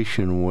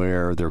situation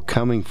where they're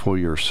coming for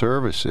your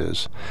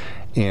services,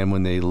 and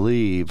when they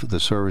leave,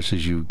 the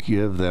services you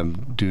give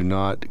them do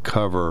not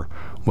cover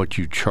what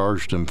you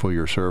charged them for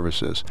your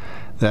services.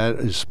 That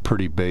is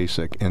pretty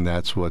basic, and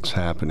that's what's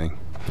happening.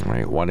 All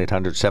right,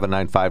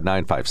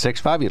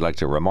 1-800-795-9565. You'd like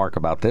to remark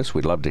about this,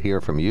 we'd love to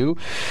hear from you.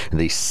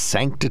 The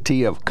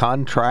sanctity of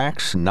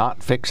contracts,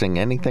 not fixing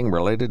anything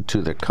related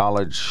to the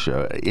college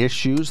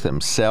issues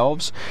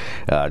themselves.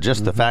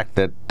 Just the fact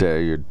that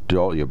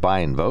you're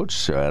buying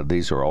votes.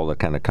 These are all the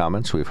kind of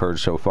comments we've heard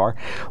so far.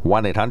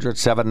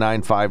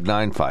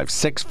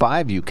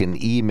 1-800-795-9565. You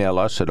can email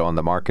us at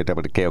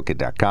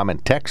onthemark@wkok.com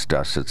and text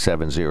us at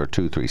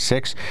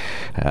 70236.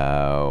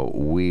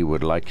 We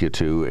would like you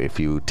to, if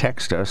you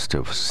text us,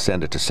 to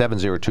send it to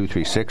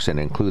 70236 and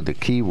include the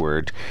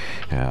keyword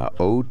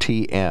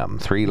OTM,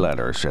 3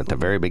 letters at the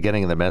very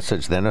beginning of the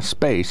message, then a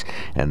space,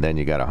 and then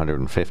you got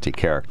 150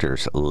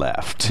 characters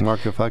left.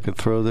 Mark, if I could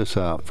throw this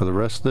out for the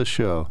rest of the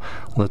show,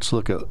 let's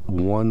look at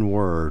one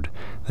word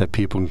that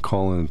people can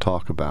call in and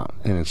talk about,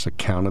 and it's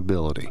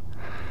accountability.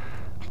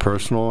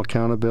 Personal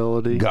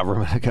accountability.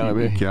 Government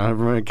accountability.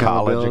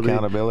 College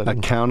accountability.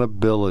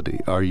 Accountability.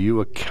 Are you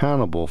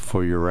accountable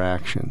for your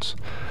actions?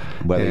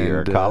 Whether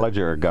you're a college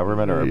or a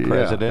government or a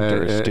president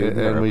or a student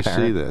or a parent. And we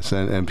see this.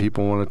 And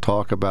people want to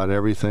talk about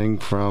everything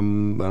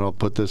from, and I'll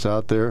put this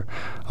out there,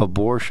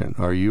 abortion.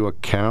 Are you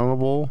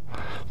accountable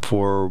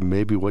for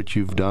maybe what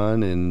you've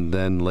done and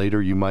then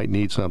later you might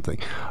need something?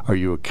 Are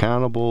you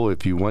accountable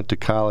if you went to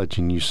college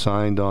and you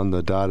signed on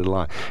the dotted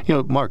line?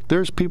 Mark,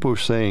 there's people who are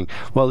saying,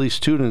 well, these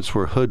students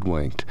were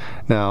hoodwinked.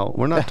 Now,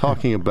 we're not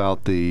talking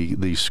about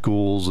the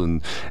schools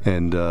and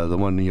the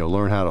one,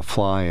 learn how to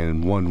fly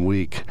in 1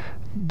 week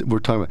we're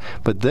talking about.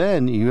 But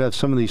then you have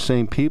some of these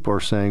same people are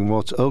saying,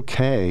 well, it's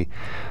okay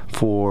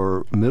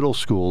for middle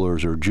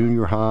schoolers or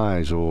junior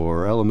highs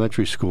or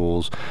elementary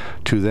schools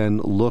to then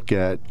look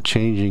at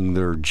changing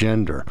their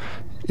gender.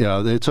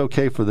 It's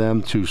okay for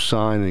them to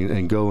sign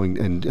and go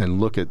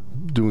and look at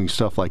doing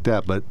stuff like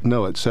that. But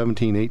no, at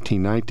 17,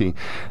 18, 19,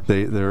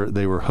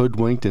 they were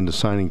hoodwinked into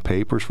signing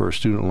papers for a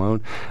student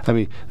loan. I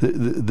mean,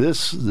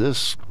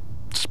 this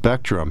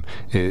spectrum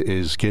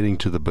is getting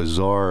to the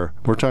bizarre.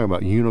 We're talking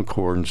about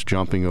unicorns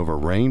jumping over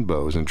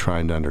rainbows and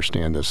trying to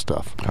understand this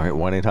stuff. All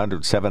right,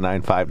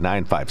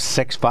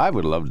 1-800-795-9565.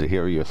 We'd love to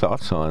hear your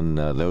thoughts on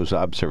those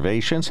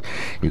observations.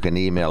 You can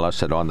email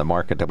us at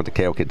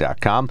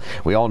onthemarket@wkok.com.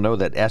 We all know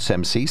that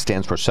SMC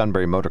stands for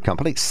Sunbury Motor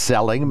Company,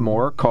 selling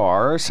more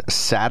cars,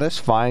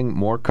 satisfying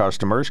more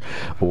customers,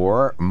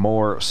 or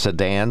more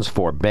sedans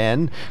for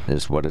Ben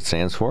is what it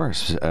stands for.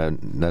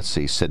 Let's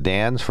see,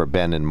 sedans for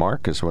Ben and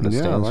Mark is what it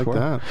stands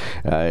for.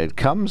 It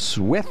comes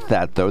with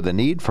that, though, the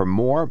need for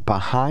more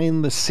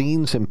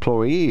behind-the-scenes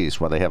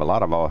employees. Well, they have a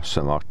lot of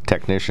awesome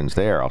technicians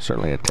there. I'll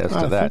certainly attest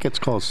to that. I think it's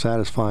called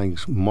satisfying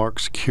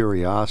Mark's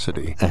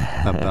curiosity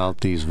about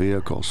these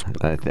vehicles.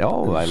 I like that.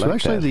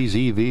 Especially these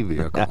EV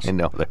vehicles. I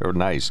know, they're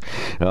nice.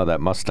 Oh,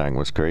 that Mustang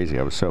was crazy.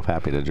 I was so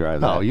happy to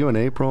drive that. Oh, you and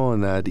April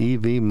and that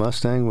EV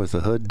Mustang with the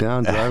hood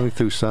down driving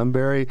through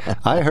Sunbury.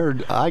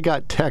 I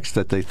got text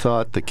that they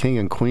thought the king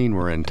and queen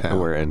were in town.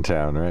 We're in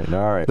town, right?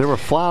 All right. There were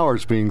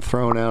flowers being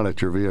thrown out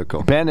at your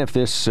vehicle. Ben, if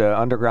this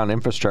underground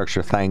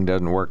infrastructure thing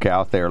doesn't work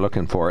out, they're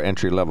looking for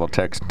entry-level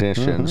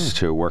technicians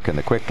to work in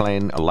the quick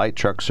lane, light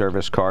truck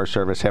service, car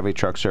service, heavy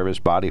truck service,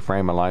 body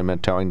frame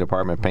alignment, towing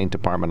department, paint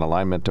department,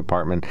 alignment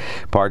department,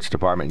 parts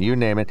department, you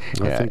name it.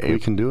 I think we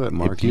can do it,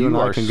 Mark. You and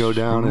I can go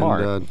down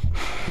and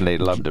they'd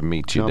love to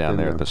meet you down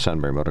there at the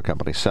Sunbury Motor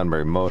Company,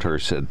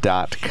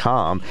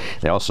 sunburymotors.com.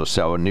 They also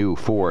sell new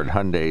Ford,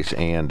 Hyundais,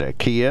 and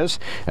Kias.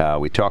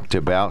 We talked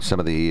about some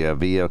of the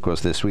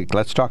vehicles this week.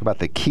 Let's talk about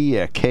the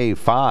Kia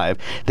K5.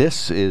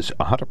 This is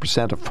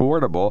 100%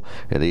 affordable.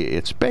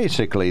 It's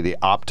basically the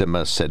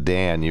Optima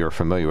sedan. You're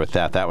familiar with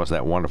that. That was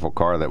that wonderful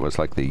car that was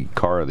like the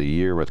car of the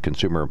year with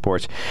Consumer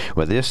Reports.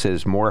 Well, this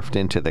is morphed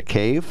into the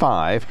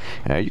K5.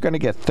 You're going to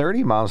get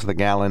 30 miles to the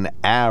gallon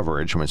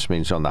average, which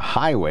means on the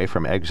highway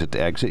from exit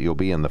to exit, you'll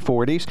be in the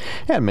 40s,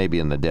 and maybe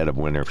in the dead of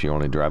winter, if you're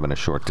only driving a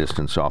short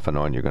distance off and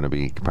on, you're going to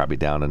be probably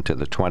down into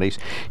the 20s.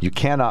 You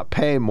cannot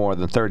pay more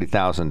than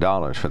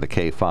 $30,000 for the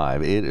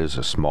K5. It is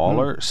a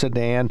smaller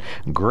sedan.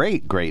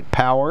 Great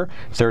power,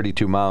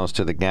 32 miles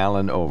to the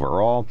gallon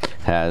overall.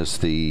 Has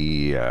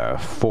the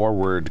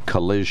forward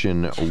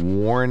collision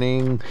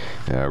warning,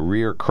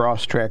 rear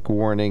cross-track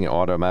warning,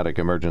 automatic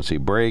emergency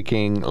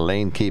braking,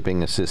 lane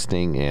keeping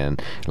assisting,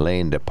 and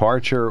lane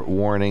departure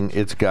warning.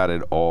 It's got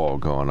it all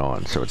going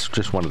on. So it's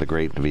just one of the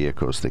great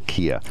vehicles, the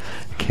Kia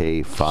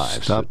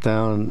K5. Stop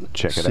down,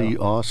 check it out. See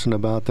Austin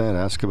about that.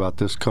 Ask about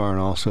this car, and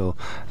also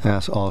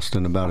ask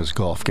Austin about his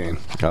golf game.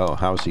 Oh,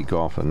 how's he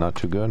golfing? Not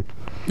too good?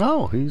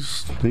 No,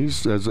 he's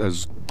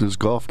as his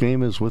golf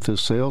game is with his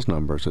sales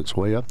numbers. It's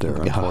way up there,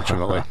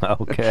 unfortunately.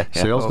 Okay.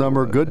 Sales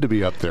number good to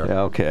be up there.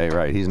 Okay,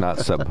 right. He's not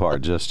subpar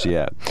just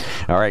yet.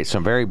 All right,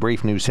 some very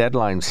brief news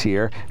headlines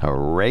here.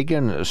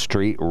 Reagan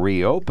Street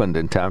reopened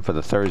in time for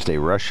the Thursday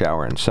rush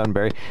hour in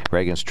Sunbury.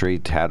 Reagan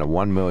Street had a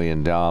 $1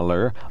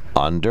 million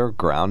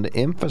underground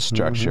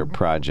infrastructure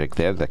project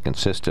there that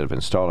consisted of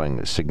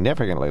installing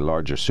significantly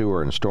larger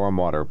sewer and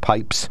stormwater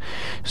pipes.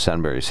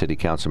 Sunbury City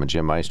Councilman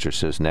Jim Meister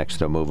says next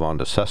they'll move on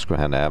to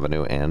Susquehanna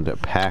Avenue and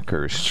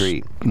Packer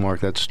Street.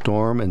 Mark, that's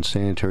storm and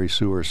sanitary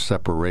sewer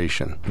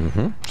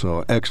separation.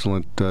 So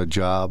excellent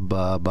job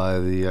by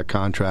the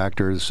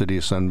contractor, the City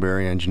of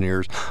Sunbury,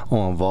 engineers,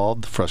 all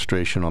involved.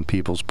 Frustration on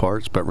people's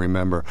parts, but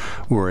remember,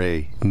 we're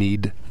a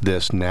need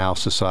this now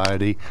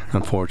society.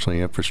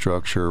 Unfortunately,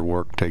 infrastructure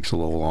work takes a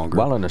little longer.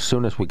 Well, and as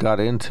soon as we got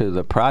into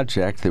the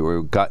project,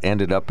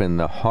 ended up in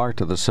the heart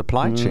of the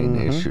supply chain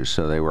issues.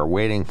 So they were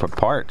waiting for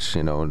parts,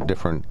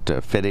 different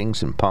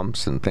fittings and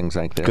pumps and things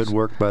like this. Good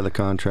work by the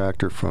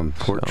contractor from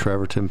Port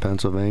Trevorton,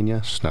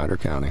 Pennsylvania, Snyder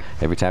County.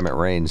 Every time it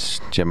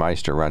rains, Jim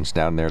Meister runs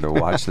down there to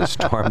watch the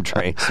storm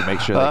drains to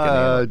make sure they can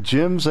handle it.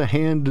 Jim's a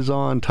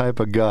hands-on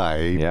type of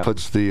guy. He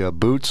puts the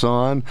boots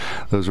on,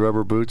 those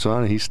rubber boots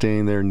on, and he's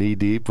staying there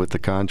knee-deep with the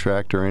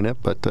contractor in it.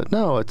 But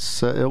no,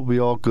 it'll be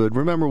all good.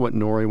 Remember what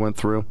Nori went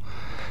through?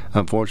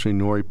 Unfortunately,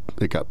 Nori,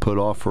 it got put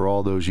off for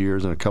all those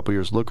years. In a couple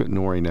years, look at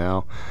Nori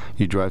now.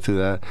 You drive through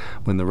that.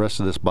 When the rest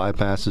of this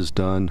bypass is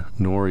done,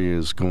 Nori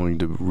is going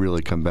to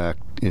really come back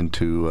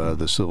into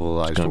the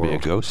civilized world. It's going to be a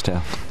ghost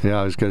town.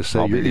 Yeah, I was going to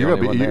say, you're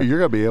going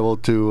to be able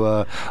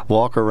to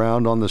walk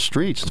around on the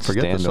streets.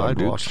 Forget the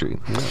sidewalk. Street.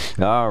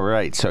 Yeah. All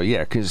right. So,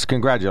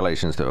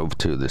 congratulations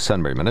to the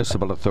Sunbury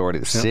Municipal Authority,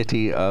 the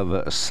City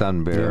of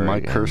Sunbury. Yeah,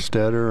 Mike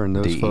Kerstetter and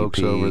those folks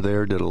over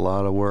there did a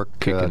lot of work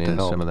to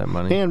help. Some of that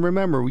money. And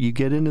remember, you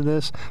get into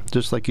this,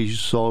 just like you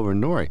saw over in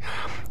Nori,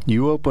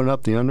 you open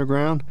up the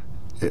underground,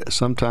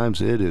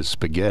 sometimes it is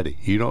spaghetti.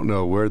 You don't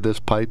know where this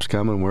pipe's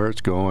coming, where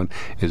it's going.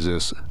 Is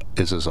this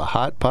a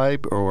hot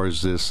pipe, or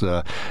is this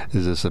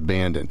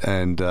abandoned?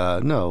 And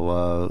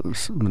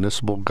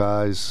municipal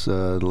guys,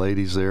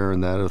 ladies there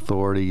in that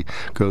authority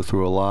go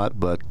through a lot,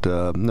 but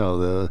no,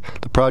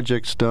 the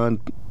project's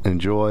done.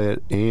 Enjoy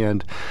it,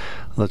 and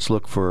let's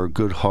look for a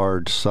good,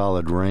 hard,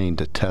 solid rain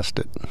to test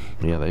it.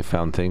 Yeah, they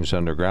found things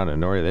underground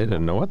in Norway. They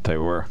didn't know what they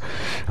were.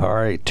 All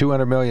right,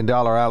 $200 million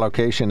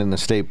allocation in the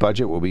state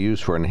budget will be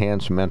used for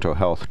enhanced mental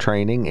health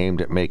training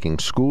aimed at making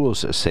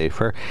schools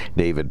safer.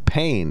 David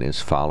Payne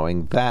is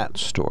following that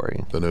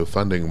story. The new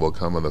funding will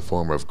come in the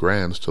form of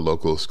grants to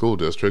local school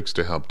districts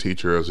to help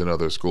teachers and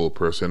other school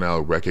personnel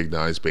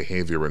recognize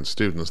behavior in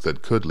students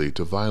that could lead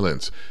to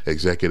violence.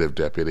 Executive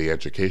Deputy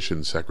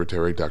Education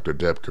Secretary Dr.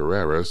 Deb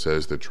Carrera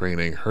says the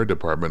training her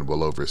department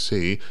will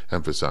oversee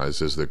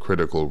emphasizes the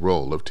critical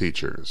role of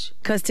teachers.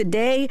 Because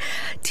today,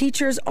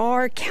 teachers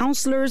are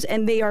counselors,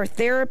 and they are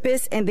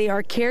therapists, and they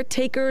are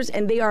caretakers,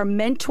 and they are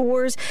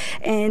mentors,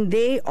 and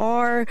they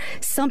are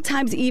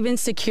sometimes even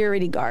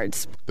security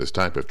guards. This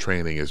type of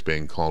training is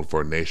being called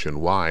for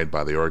nationwide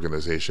by the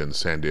organization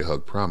Sandy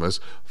Hook Promise,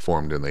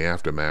 formed in the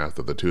aftermath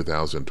of the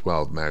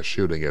 2012 mass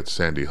shooting at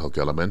Sandy Hook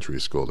Elementary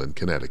School in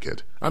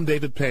Connecticut. I'm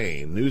David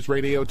Payne, News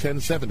Radio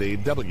 1070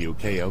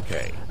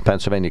 WKOK.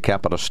 Pennsylvania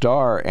Capital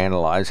Star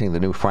analyzing the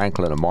new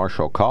Franklin and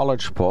Marshall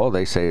College poll.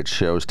 They say it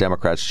shows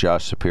Democrats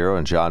Josh Shapiro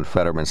and John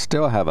Fetterman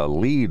still have a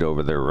lead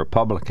over their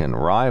Republican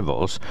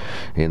rivals.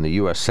 In the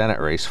U.S. Senate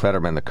race,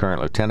 Fetterman, the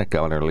current lieutenant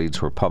governor,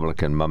 leads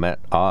Republican Mehmet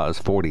Oz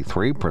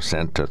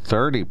 43% to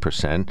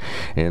 30%.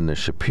 In the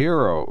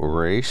Shapiro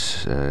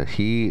race,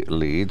 he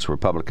leads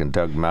Republican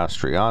Doug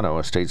Mastriano,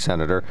 a state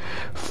senator,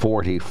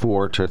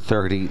 44 to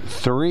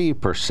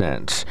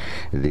 33%.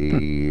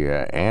 The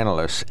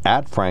analysts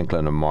at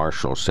Franklin and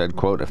Marshall said,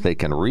 quote, if they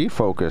can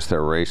refocus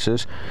their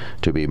races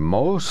to be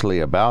mostly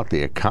about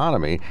the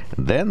economy,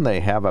 then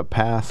they have a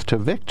path to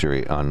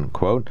victory,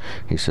 unquote.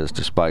 He says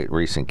despite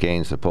recent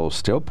gains, the poll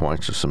still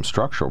points to some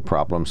structural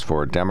problems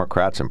for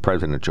Democrats and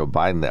President Joe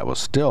Biden that will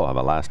still have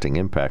a lasting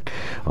impact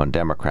on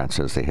Democrats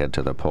as they head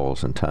to the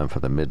polls in time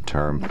for the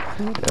midterm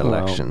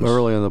elections. Well,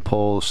 early in the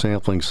poll, the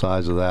sampling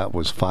size of that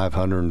was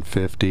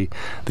 550.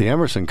 The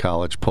Emerson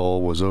College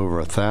poll was over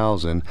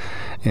 1,000,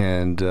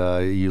 and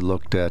you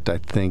looked at, I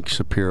think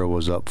Shapiro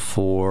was up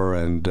 4,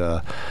 and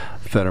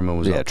Fetterman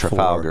was up 4.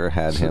 Trafalgar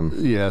had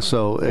him.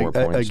 So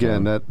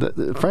again,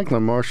 that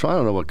Franklin Marshall, I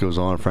don't know what goes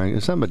on, Frank.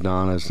 Is that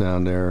Madonna's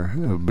down there?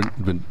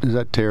 Is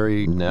that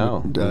Terry?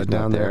 No, he's down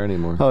not there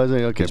anymore. Oh, is he?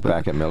 Okay. He's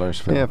back at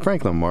Millersville. Yeah,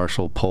 Franklin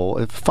Marshall poll.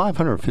 If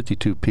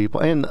 552 people,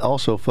 and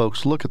also,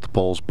 folks, look at the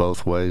polls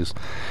both ways.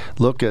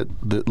 Look at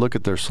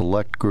their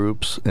select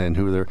groups and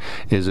who they're.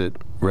 Is it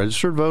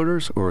registered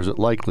voters or is it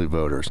likely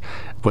voters?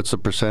 What's the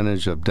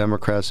percentage of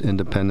Democrats,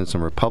 Independents,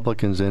 and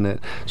Republicans in it?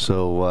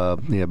 So,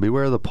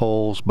 beware of the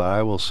polls, but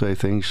I will say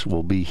things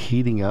will be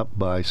heating up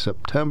by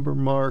September,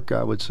 Mark.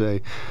 I would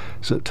say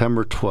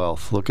September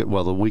 12th. Look at,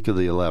 the week of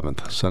the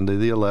 11th, Sunday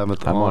the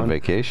 11th. I'm on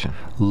vacation.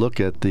 Look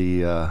at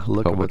the,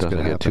 look at what's going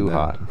to happen. Get too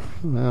hot.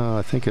 No,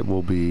 I think it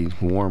will be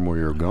warm where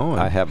you're going.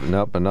 I have,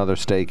 another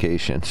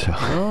staycation. So.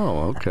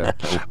 Oh, okay.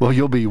 Well,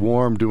 you'll be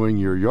warm doing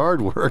your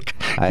yard work,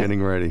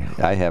 getting ready.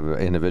 I have an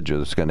individual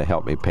that's going to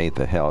help me paint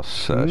the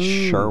house.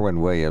 Sherwin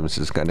Williams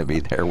is going to be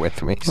there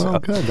with me. So. Oh,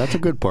 good. That's a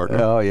good partner.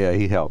 Oh, yeah,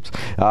 he helps.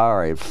 All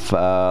right.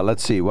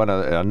 Let's see.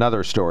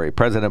 Another story.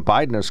 President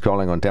Biden is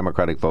calling on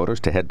Democratic voters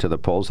to head to the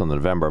polls on the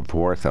November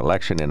 4th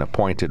election. In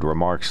appointed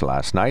remarks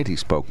last night, he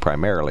spoke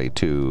primarily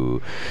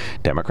to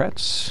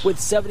Democrats. With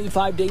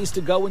 75 days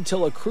to go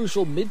until a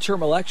crucial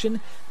midterm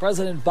election,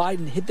 President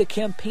Biden hit the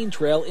campaign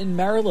trail in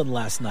Maryland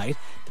last night.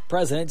 The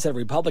president said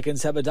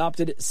Republicans have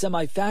adopted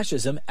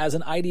semi-fascism as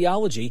an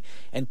ideology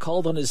and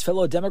called on his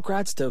fellow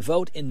Democrats to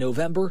vote in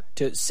November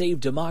to save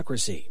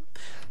democracy.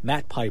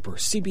 Matt Piper,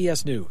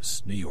 CBS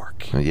News, New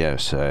York.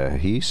 Yes,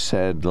 he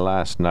said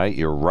last night,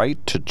 your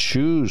right to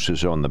choose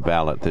is on the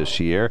ballot this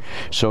year.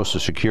 Social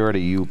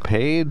Security you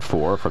paid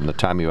for from the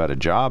time you had a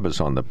job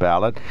is on the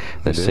ballot.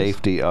 The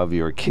safety of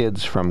your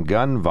kids from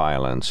gun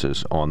violence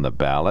is on the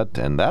ballot,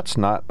 and that's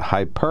not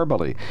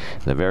hyperbole.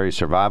 The very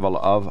survival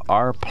of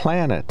our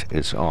planet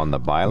is on the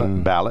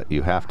ballot.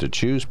 You have to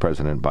choose,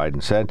 President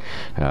Biden said.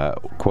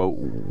 Quote,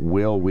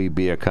 will we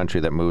be a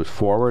country that moves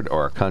forward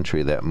or a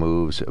country that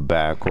moves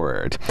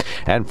backward?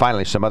 And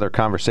finally, some other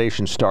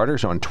conversation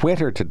starters. On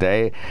Twitter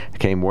today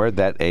came word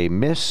that a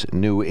Miss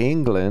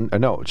England,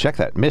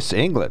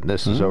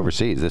 this is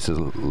overseas, this is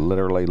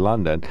literally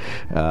London,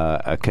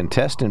 a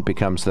contestant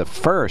becomes the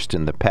first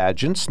in the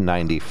pageant's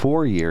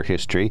 94-year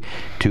history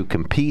to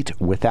compete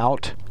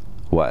without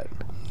what?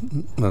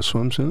 A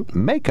swimsuit?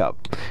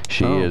 Makeup.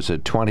 She is a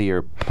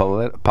 20-year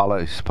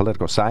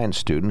political science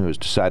student who has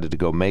decided to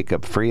go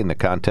makeup-free in the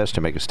contest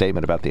to make a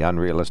statement about the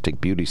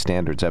unrealistic beauty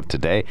standards of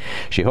today.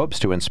 She hopes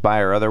to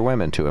inspire other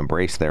women to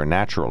embrace their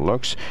natural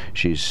looks.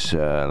 She's,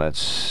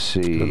 let's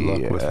see, good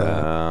luck with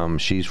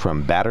that. She's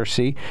from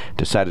Battersea,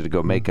 decided to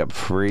go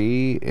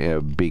makeup-free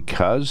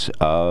because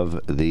of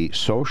the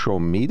social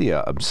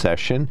media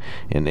obsession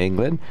in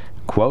England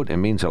Quote, "It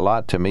means a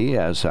lot to me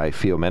as I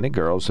feel many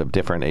girls of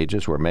different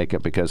ages wear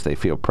makeup because they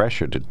feel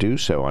pressure to do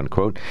so,"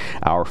 unquote.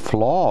 "Our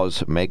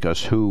flaws make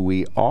us who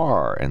we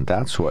are, and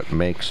that's what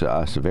makes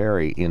us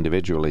very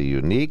individually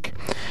unique."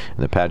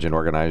 The pageant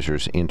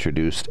organizers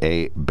introduced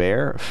a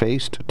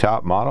bare-faced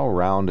top model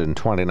round in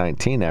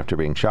 2019 after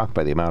being shocked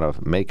by the amount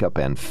of makeup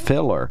and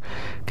filler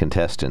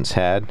contestants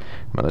had.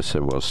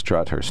 Melissa will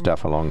strut her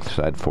stuff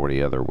alongside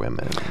 40 other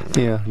women.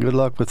 Yeah, good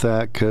luck with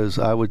that, because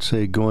I would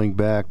say going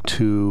back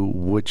to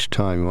which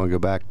time? You want to go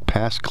back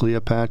past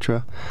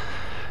Cleopatra?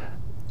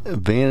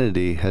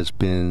 Vanity has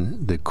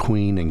been the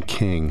queen and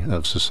king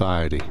of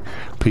society.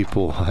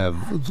 People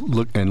have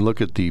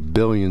look at the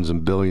billions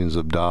and billions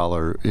of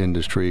dollar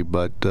industry,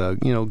 but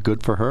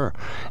good for her.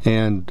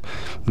 And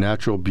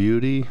natural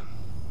beauty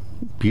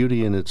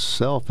in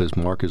itself is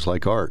marked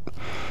like art.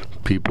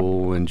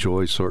 People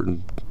enjoy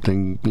certain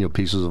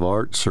pieces of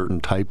art,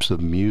 certain types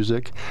of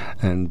music,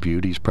 and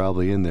beauty's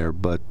probably in there.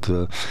 But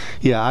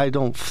I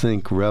don't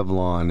think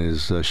Revlon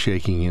is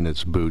shaking in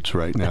its boots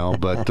right now.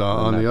 But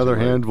on the other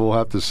hand, we'll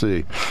have to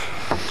see.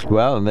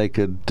 Well, and they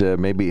could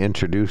maybe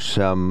introduce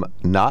some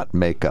not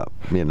makeup,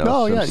 some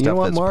stuff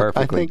what, that's Mark?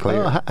 perfectly I think,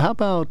 clear. How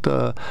about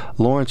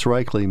Lawrence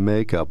Reichley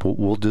makeup?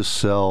 We'll just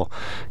sell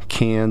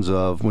cans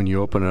of, when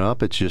you open it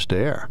up, it's just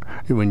air.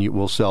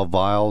 We'll sell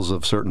vials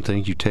of certain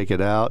things. You take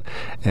it out,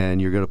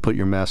 and you're going to put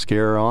your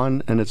mascara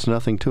on, and it's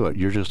nothing to it.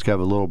 You're just going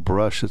to have a little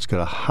brush that's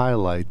going to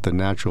highlight the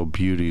natural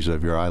beauties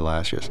of your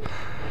eyelashes.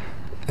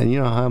 And you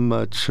know how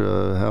much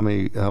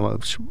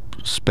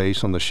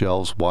space on the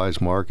shelves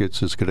Wise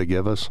Markets is going to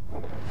give us?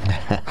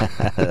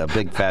 A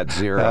big fat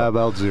zero.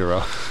 About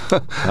zero.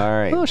 All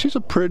right. Oh, she's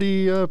a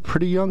pretty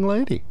young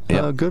lady.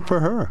 Yep. Good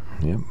for her.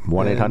 Yep.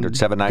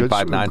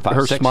 1-800-795-9566.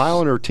 Her smile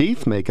and her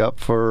teeth make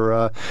up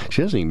for.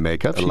 She doesn't need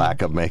makeup.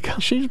 Lack of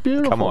makeup. She's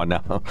beautiful. Come on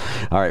now.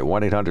 All right.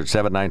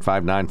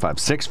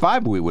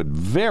 1-800-795-9565. We would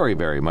very,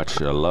 very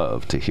much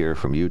love to hear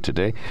from you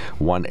today.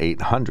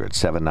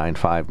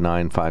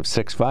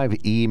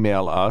 1-800-795-9565.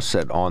 Email us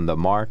at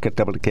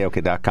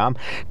onthemark@wkok.com.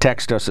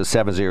 Text us at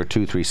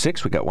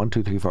 70236. We got 1,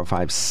 2, 3, 4,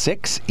 5,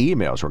 6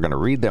 emails. We're going to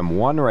read them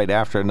one right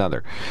after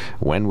another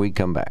when we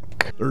come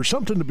back. There's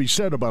something to be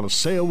said about a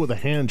sale with a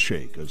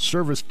handshake. A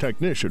service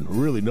technician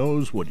who really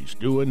knows what he's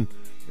doing.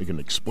 They can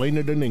explain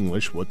it in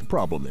English what the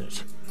problem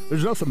is.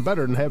 There's nothing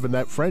better than having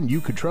that friend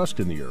you could trust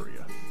in the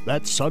area.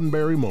 That's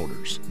Sunbury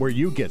Motors, where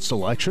you get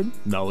selection,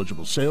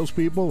 knowledgeable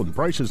salespeople, and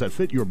prices that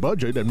fit your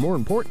budget, and more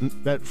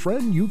important, that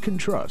friend you can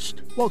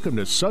trust. Welcome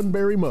to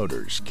Sunbury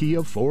Motors,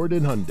 Kia, Ford,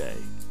 and Hyundai.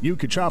 You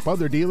could shop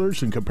other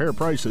dealers and compare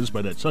prices,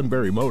 but at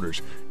Sunbury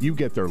Motors, you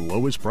get their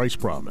lowest price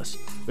promise.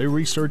 They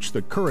research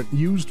the current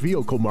used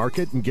vehicle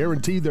market and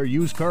guarantee their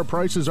used car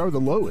prices are the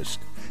lowest.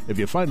 If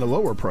you find a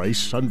lower price,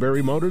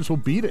 Sunbury Motors will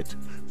beat it.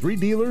 3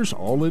 dealers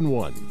all in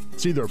one.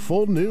 See their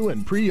full new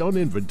and pre-owned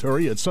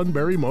inventory at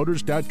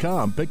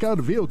sunburymotors.com. Pick out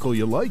a vehicle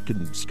you like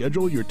and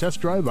schedule your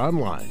test drive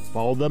online.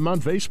 Follow them on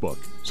Facebook.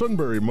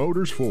 Sunbury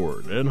Motors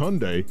Ford and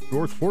Hyundai,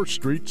 North 4th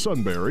Street,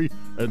 Sunbury,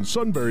 and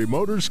Sunbury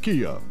Motors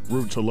Kia,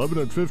 routes 11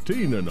 and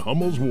 15 in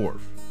Hummel's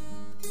Wharf.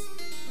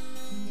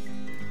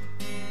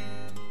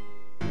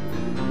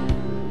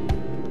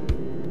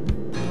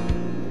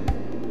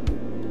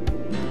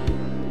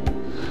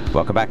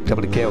 Welcome back to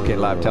WKOK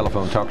Live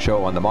Telephone Talk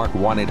Show on the Mark,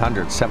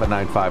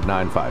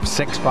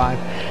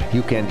 1-800-795-9565.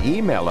 You can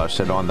email us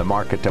at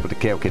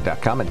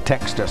onthemark@wkok.com and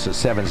text us at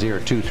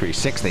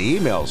 70236. The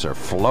emails are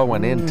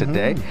flowing in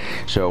today.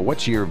 So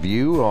what's your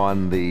view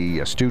on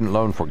the student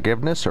loan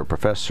forgiveness or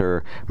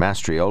Professor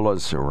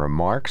Mastriola's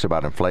remarks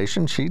about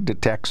inflation? She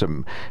detects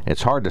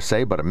it's hard to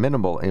say, but a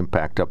minimal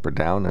impact up or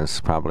down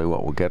is probably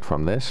what we'll get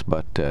from this.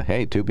 But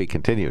hey, to be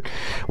continued.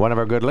 One of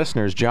our good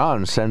listeners,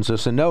 John, sends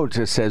us a note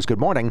that says, "Good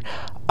morning.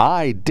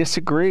 I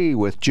disagree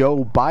with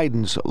Joe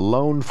Biden's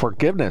loan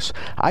forgiveness.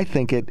 I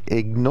think it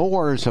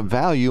ignores a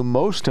value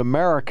most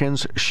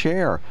Americans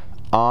share.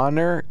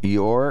 Honor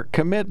your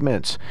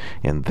commitments."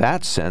 In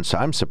that sense,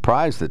 I'm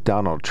surprised that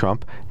Donald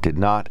Trump did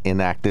not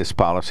enact this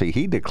policy.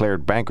 He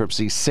declared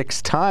bankruptcy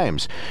 6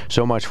 times.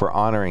 So much for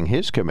honoring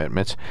his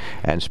commitments.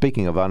 And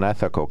speaking of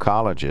unethical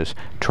colleges,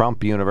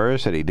 Trump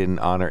University didn't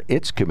honor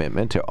its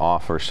commitment to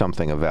offer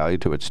something of value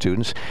to its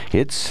students.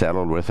 It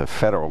settled with a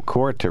federal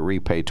court to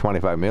repay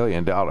 $25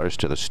 million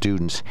to the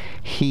students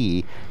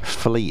he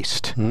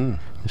fleeced.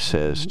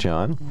 Says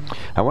John.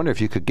 I wonder if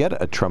you could get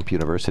a Trump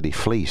University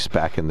fleece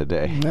back in the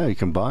day. Yeah, you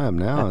can buy them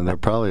now, and they're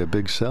probably a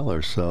big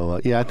seller. So,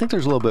 I think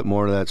there's a little bit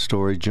more to that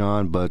story,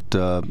 John. But,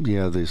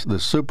 the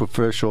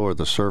superficial or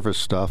the surface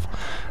stuff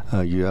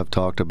you have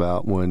talked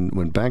about,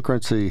 when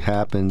bankruptcy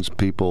happens,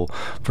 people,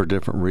 for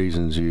different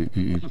reasons, you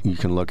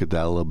can look at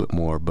that a little bit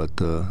more. But,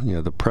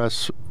 the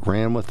press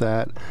ran with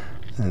that.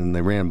 And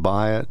they ran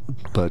by it,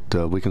 but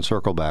we can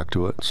circle back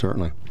to it,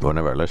 certainly. One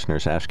of our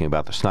listeners asking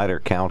about the Snyder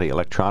County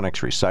electronics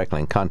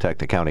recycling. Contact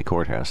the county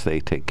courthouse. They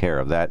take care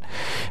of that.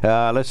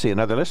 Let's see.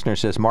 Another listener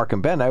says, "Mark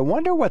and Ben, I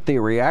wonder what the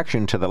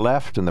reaction to the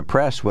left and the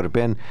press would have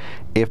been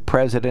if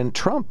President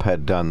Trump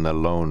had done the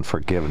loan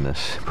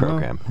forgiveness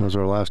program." Well, as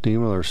our last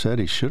emailer said,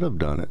 he should have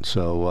done it.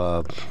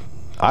 So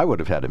I would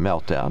have had a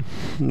meltdown.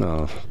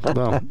 No.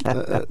 Well,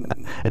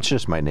 it's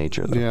just my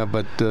nature, though. Yeah,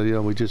 but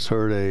we just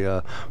heard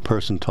a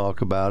person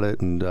talk about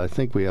it, and I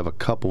think we have a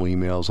couple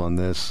emails on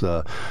this.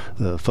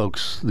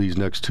 Folks, these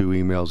next two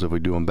emails, if we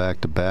do them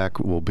back to back,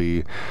 will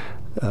be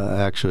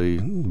actually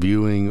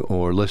viewing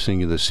or listening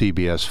to the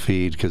CBS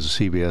feed, because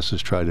CBS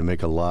has tried to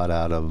make a lot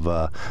out of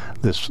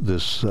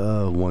this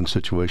one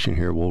situation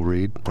here. We'll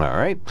read. All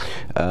right.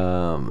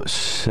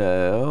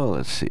 So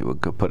let's see. We'll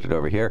go put it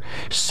over here.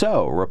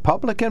 So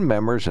Republican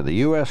members of the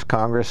U.S.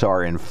 Congress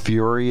are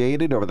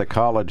infuriated over the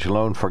college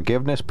loan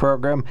forgiveness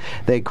program.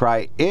 They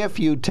cry, "If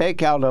you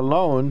take out a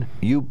loan,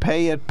 you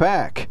pay it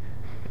back."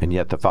 And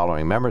yet the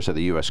following members of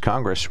the U.S.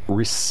 Congress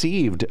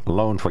received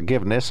loan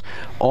forgiveness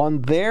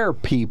on their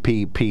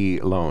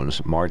PPP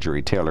loans.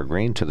 Marjorie Taylor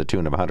Greene to the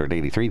tune of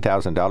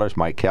 $183,000.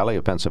 Mike Kelly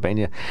of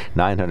Pennsylvania,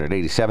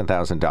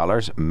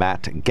 $987,000.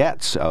 Matt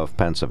Gaetz of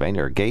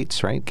Pennsylvania, or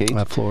Gates, right?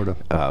 Gates? Florida.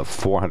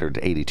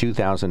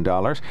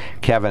 $482,000.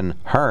 Kevin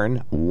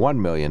Hearn, $1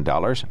 million.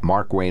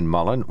 Mark Wayne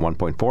Mullen,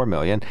 $1.4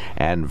 million.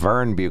 And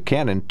Vern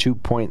Buchanan,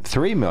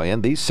 $2.3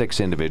 million. These 6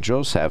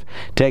 individuals have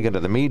taken to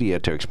the media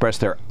to express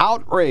their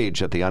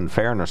outrage at the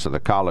unfairness of the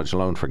college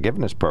loan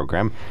forgiveness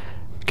program.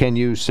 Can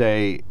you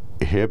say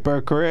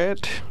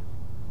hypocrite?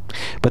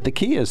 But the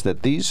key is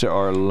that these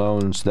are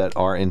loans that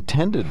are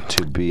intended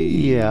to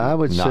be I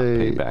would not say,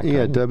 paid back.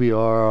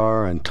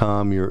 WRR and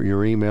Tom, your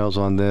emails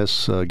on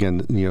this,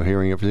 again,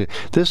 hearing everything.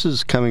 This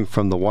is coming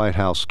from the White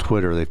House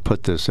Twitter. They've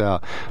put this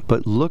out.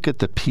 But look at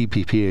the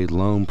PPPA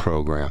loan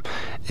program.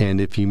 And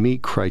if you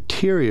meet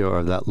criteria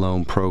of that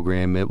loan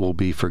program, it will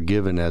be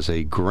forgiven as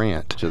a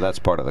grant. So that's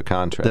part of the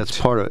contract. That's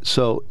part of it.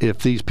 So if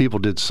these people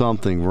did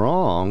something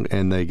wrong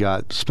and they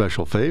got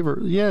special favor,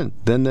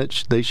 then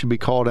they should be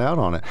called out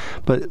on it.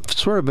 But it's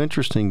sort of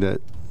interesting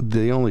that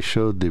they only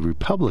showed the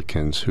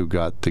Republicans who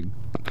got the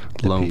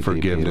loan PPP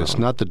forgiveness,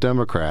 loan. not the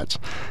Democrats.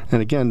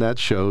 And again, that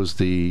shows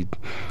the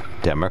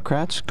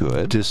Democrats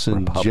good,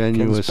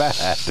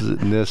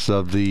 disingenuousness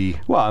of the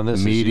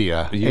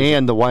media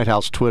and the White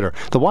House Twitter.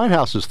 The White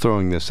House is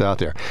throwing this out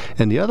there.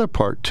 And the other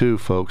part, too,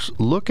 folks,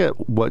 look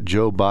at what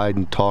Joe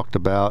Biden talked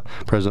about,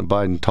 President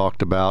Biden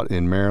talked about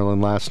in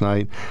Maryland last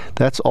night.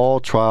 That's all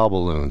trial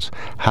balloons,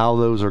 how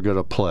those are going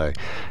to play.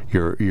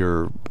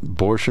 Your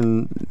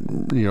abortion,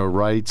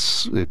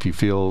 rights, if you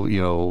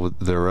feel,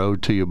 they're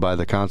owed to you by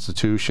the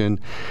Constitution.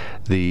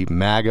 The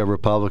MAGA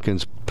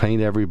Republicans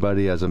paint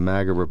everybody as a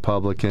MAGA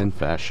Republican.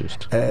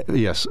 Fascist.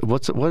 Yes.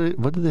 What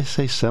did they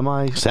say?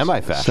 Semi-fascist. Yeah,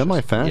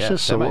 So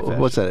semi-fascist.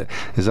 what's that?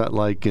 Is that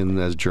like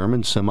as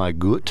German,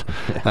 semi-gut?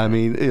 I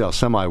mean,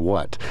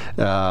 semi-what?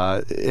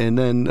 And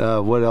then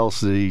what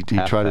else did he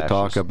try to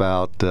talk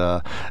about?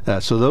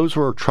 So those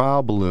were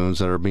trial balloons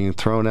that are being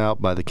thrown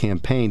out by the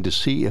campaign to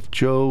see if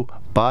Joe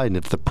Biden,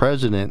 if the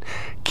president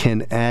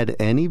can add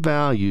any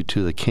value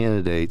to the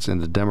candidates in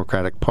the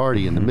Democratic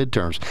Party in the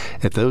midterms.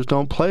 If those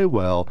don't play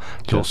well,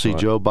 you'll see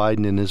Joe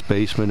Biden in his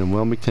basement in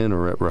Wilmington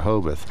or at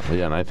Rehoboth.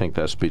 Yeah, and I think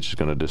that speech is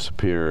going to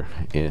disappear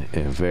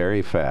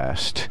very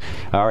fast.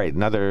 All right,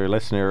 another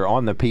listener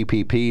on the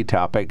PPP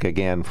topic,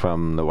 again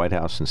from the White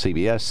House and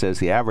CBS, says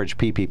the average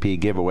PPP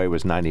giveaway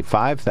was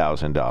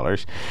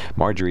 $95,000.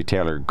 Marjorie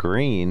Taylor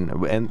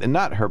Greene, and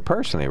not her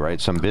personally, right?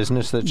 Some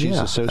business that she's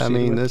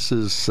associated with. This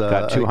is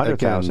got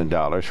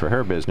 $200,000 for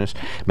her business.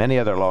 Many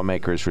other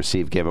lawmakers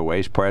received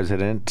giveaways.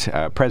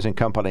 Present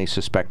company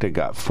suspected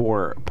got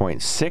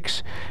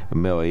 $4.6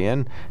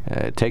 million.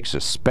 It takes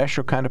a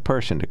special kind of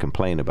person to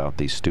complain about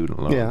these student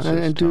loans. Yeah,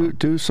 and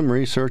do some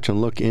research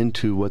and look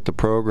into what the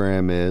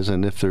program is,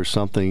 and if there's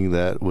something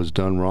that was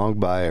done wrong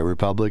by a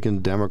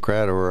Republican,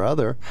 Democrat, or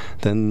other,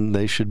 then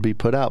they should be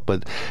put out.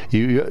 But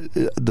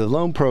the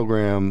loan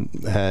program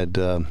had,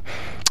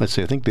 let's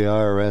see, I think the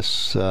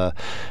IRS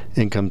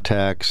income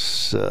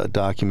tax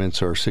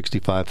documents are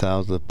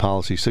 65,000. The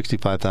policy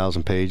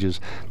 65,000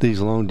 pages. These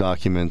loan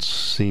documents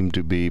seem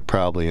to be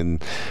probably in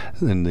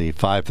the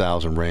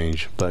 5,000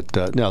 range.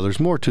 But no, there's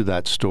more to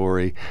that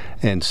story,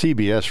 and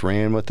CBS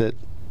ran with it.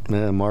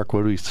 Mark,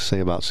 what do you say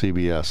about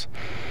CBS?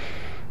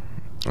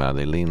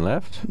 They lean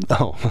left.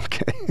 Oh,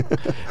 okay.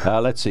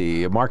 Let's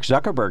see. Mark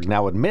Zuckerberg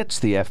now admits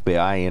the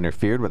FBI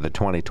interfered with the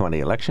 2020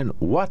 election.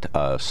 What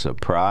a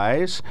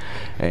surprise.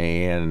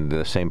 And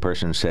the same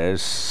person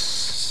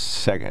says,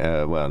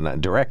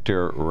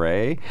 Director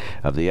Wray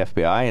of the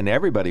FBI, and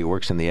everybody who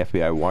works in the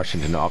FBI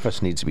Washington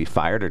office needs to be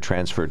fired or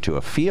transferred to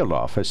a field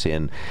office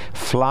in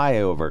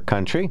flyover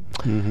country.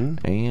 Mm-hmm.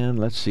 And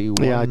let's see.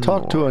 I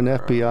talked to an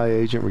FBI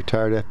agent,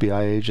 retired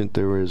FBI agent.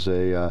 There was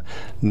a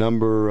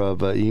number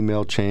of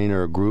email chain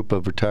or a group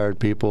of retired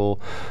people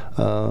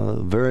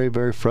very,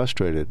 very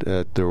frustrated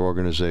at their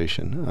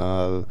organization.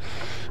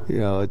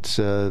 It's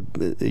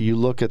you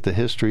look at the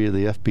history of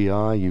the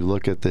FBI, you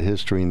look at the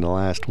history in the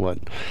last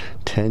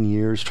 10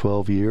 years,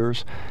 12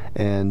 years,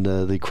 and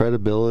the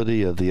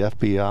credibility of the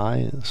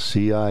FBI,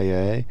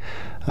 CIA,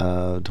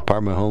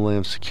 Department of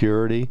Homeland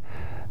Security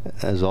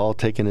has all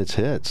taken its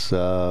hits.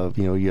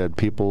 You had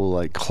people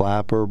like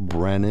Clapper,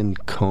 Brennan,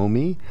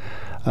 Comey.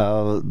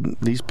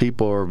 these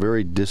people are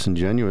very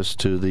disingenuous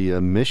to the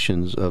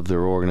missions of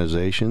their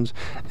organizations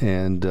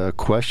and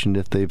question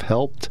if they've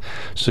helped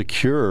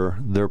secure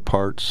their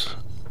parts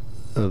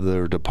of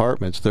their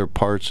departments, their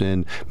parts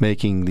in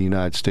making the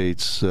United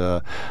States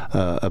a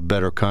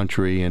better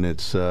country in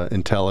its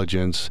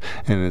intelligence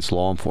and its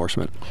law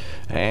enforcement.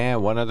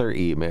 And one other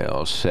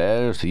email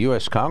says the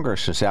U.S.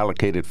 Congress has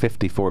allocated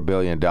 $54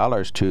 billion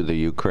to the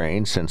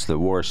Ukraine since the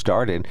war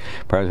started.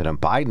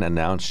 President Biden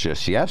announced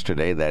just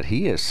yesterday that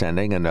he is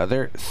sending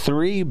another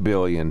 $3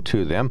 billion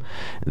to them.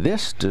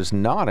 This does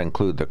not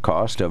include the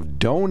cost of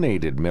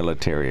donated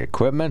military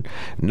equipment.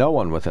 No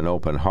one with an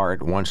open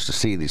heart wants to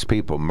see these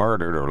people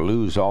murdered or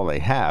lose all they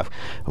have.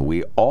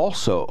 We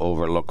also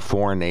overlook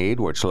foreign aid,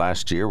 which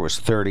last year was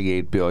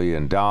 $38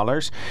 billion.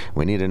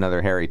 We need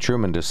another Harry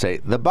Truman to say,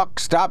 the buck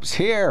stops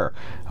here.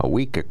 A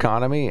weak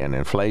economy and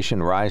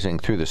inflation rising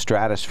through the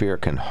stratosphere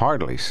can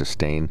hardly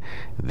sustain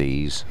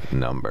these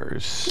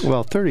numbers.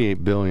 Well,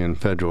 $38 billion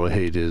federal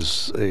aid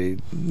is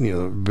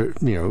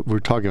we're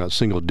talking about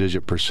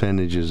single-digit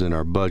percentages in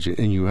our budget,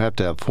 and you have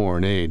to have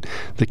foreign aid.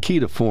 The key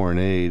to foreign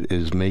aid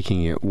is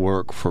making it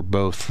work for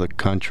both the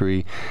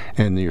country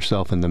and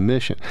yourself and the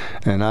mission.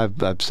 And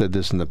I've said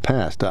this in the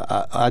past.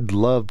 I'd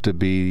love to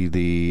be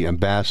the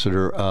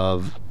ambassador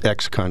of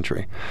X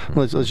country.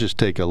 Let's just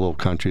take a little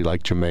country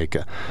like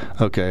Jamaica.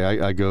 Okay,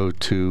 I go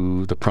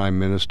to the Prime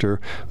Minister,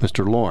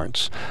 Mr.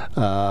 Lawrence.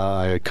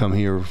 I come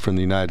here from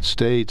the United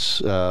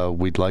States.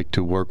 We'd like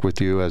to work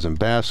with you as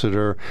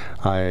ambassador.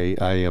 I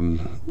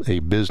am a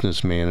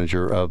business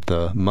manager of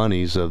the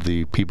monies of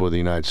the people of the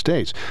United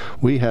States.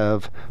 We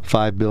have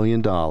 $5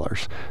 billion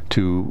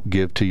to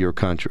give to your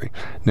country.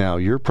 Now,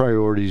 your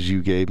priorities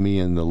you gave me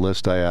in the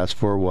list I asked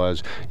for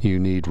was you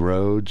need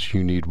roads,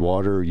 you need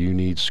water, you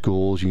need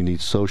schools, you need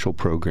social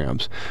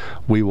programs.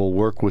 We will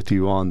work with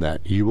you on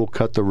that. You will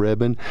cut the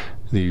ribbon.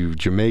 The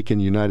Jamaican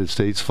United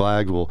States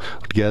flag will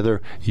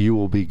together. You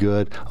will be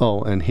good.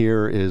 Oh, and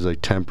here is a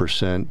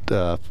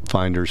 10%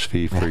 finder's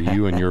fee for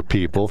you and your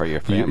people. For your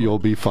family. You'll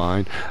be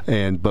fine.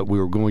 But we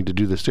were going to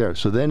do this there.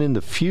 So then in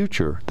the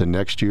future, the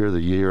next year,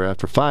 the year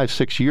after,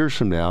 5-6 years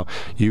from now,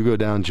 you go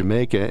down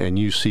Jamaica and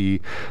you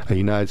see a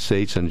United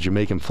States and a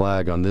Jamaican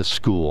flag on this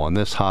school, on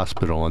this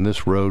hospital, on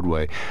this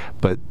roadway.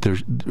 But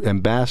there's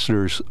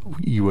ambassadors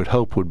you would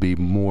hope would be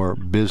more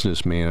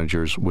business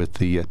managers with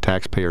the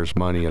taxpayers'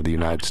 money of the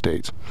United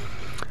States.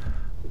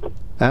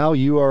 Al,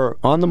 you are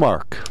on the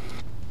mark.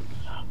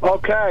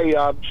 Okay,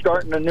 I'm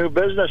starting a new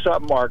business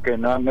up, Mark,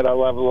 and I'm going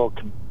to have a little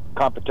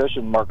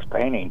competition, Mark's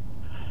Painting.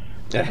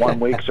 1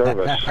 week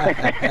service.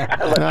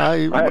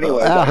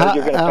 Anyway,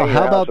 Al,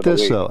 how about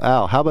this, though?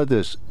 Al, how about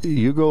this?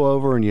 You go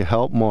over and you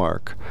help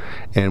Mark,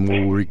 and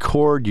we'll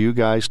record you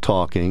guys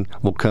talking.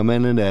 We'll come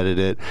in and edit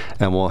it,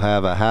 and we'll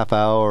have a half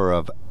hour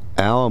of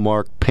Al and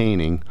Mark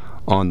painting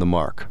on the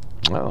mark.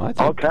 Oh, I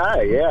think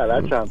okay, yeah,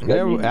 that sounds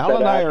good. Al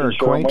and I are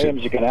acquainted.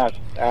 Williams, you can ask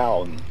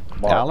Al and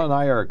Mark. Al and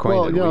I are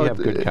acquainted. Well, we have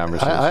good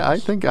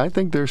conversations. I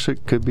think there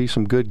could be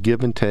some good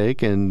give and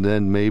take, and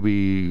then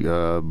maybe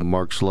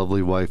Mark's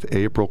lovely wife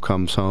April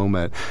comes home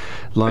at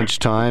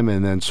lunchtime,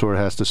 and then sort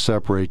of has to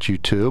separate you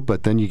two.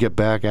 But then you get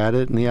back at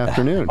it in the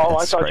afternoon. Oh,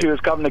 I thought she was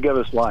coming to give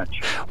us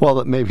lunch.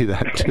 Well, maybe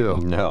that too.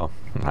 No,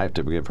 I have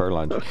to give her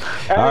lunch.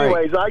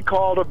 Anyways, I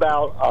called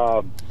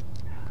about.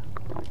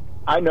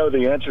 I know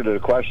the answer to the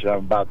question I'm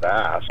about to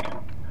ask,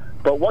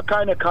 but what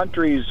kind of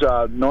countries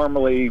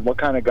normally, what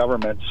kind of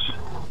governments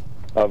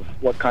of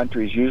what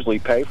countries usually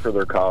pay for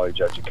their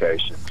college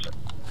educations?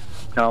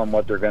 Tell them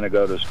what they're going to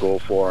go to school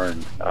for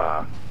and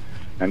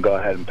go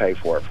ahead and pay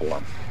for it for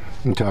them.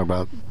 You talk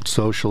about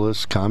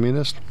socialist,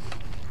 communist?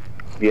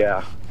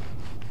 Yeah.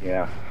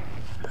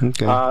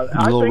 Okay.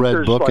 Little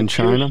red book in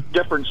China?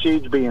 Different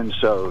seeds being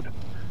sowed.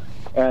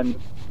 And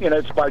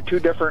it's by two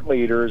different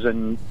leaders,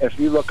 and if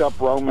you look up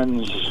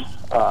Romans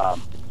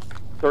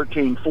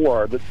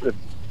 13:4,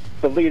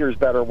 the leaders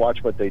better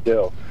watch what they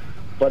do.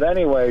 But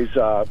anyways,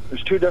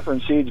 there's two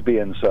different seeds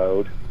being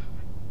sowed,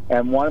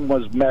 and one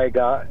was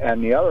MAGA,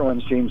 and the other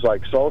one seems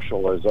like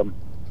socialism,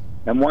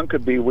 and one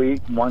could be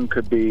wheat, and one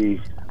could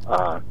be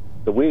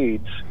the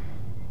weeds,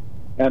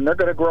 and they're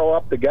going to grow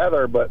up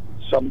together, but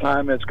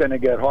sometime it's going to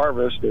get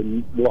harvest,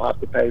 and we'll have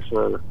to pay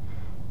for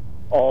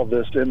all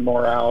this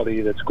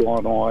immorality that's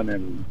going on,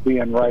 and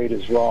being right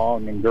is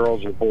wrong, and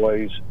girls are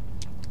boys.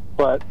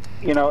 But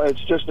it's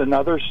just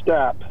another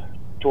step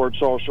toward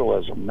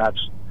socialism.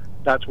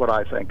 That's what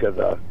I think of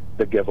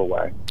the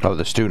giveaway. Oh,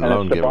 the student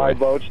loan giveaway. To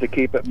buy votes to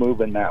keep it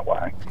moving that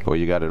way. Well,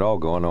 you got it all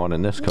going on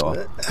in this call.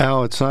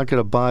 Al, it's not going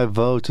to buy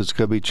votes. It's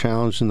going to be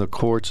challenged in the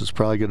courts. It's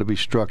probably going to be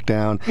struck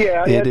down.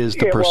 Yeah, it is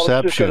the perception. Well,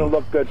 it's just going to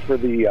look good for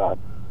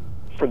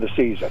the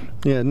season.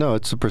 Yeah, no,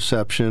 it's the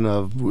perception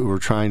of we're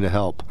trying to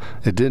help.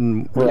 It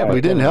didn't. Right.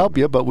 We didn't help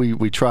you, but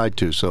we tried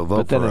to. So vote for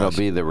us. But then it'll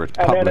be the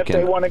Republican. And then if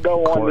they want to go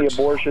courts. on the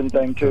abortion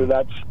thing too,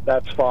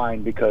 that's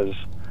fine, because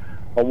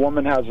a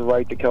woman has a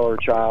right to kill her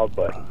child,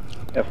 but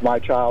if my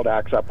child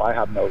acts up, I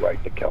have no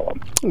right to kill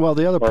him. Well,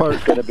 the other part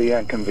is going to be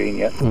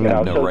inconvenient. You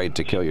have no right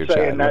to kill your child.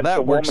 Saying that's that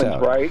the works woman's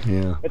out. right.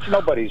 Yeah. It's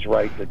nobody's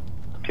right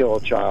kill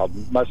a child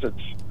unless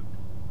it's.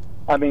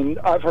 I mean,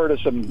 I've heard of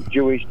some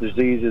Jewish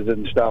diseases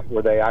and stuff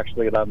where they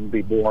actually let them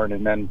be born,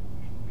 and then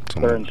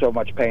they're in so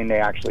much pain they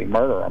actually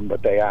murder them,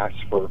 but they ask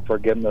for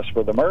forgiveness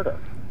for the murder.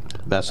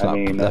 That's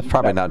probably not too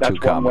common.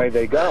 That's one way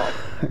they go.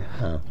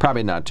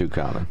 Probably not too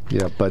common.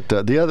 Yeah, but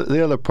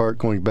the other part,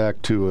 going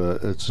back to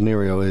a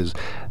scenario, is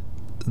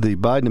the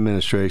Biden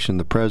administration,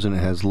 the president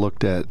has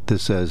looked at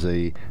this as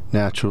a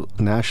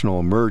national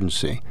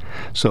emergency.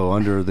 So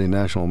under the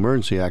National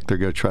Emergency Act, they're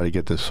going to try to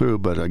get this through.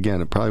 But again,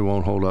 it probably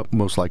won't hold up.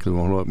 Most likely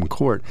won't hold up in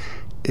court.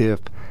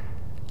 If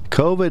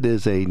COVID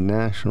is a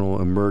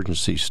national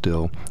emergency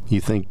still,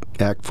 you think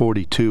Act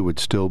 42 would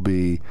still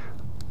be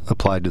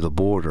applied to the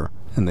border,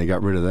 and they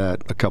got rid of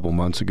that a couple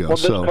months ago. Well,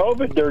 this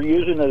COVID, they're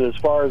using it as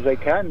far as they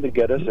can to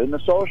get us into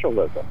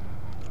socialism.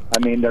 I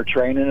mean, they're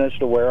training us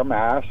to wear a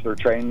mask. They're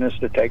training us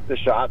to take the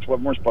shots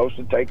when we're supposed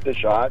to take the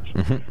shots.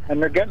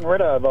 And they're getting rid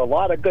of a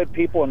lot of good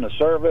people in the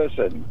service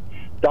and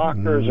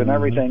doctors and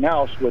everything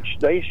else, which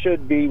they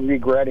should be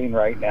regretting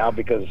right now,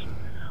 because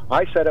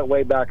I said it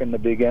way back in the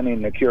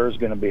beginning, the cure is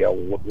going to be a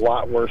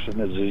lot worse than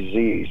the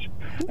disease.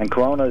 And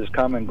Corona is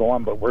come and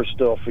gone, but we're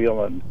still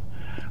feeling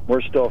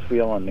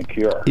the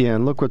cure. Yeah,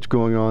 and look what's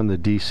going on in the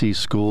D.C.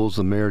 schools.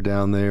 The mayor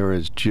down there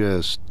is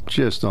just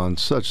on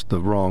such the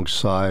wrong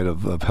side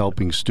of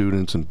helping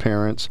students and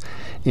parents.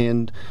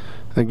 And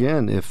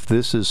again, if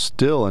this is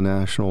still a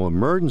national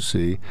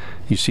emergency,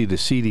 you see the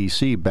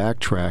CDC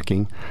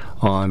backtracking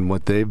on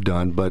what they've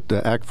done. But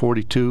Act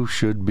 42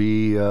 should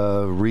be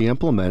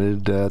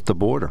re-implemented at the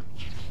border.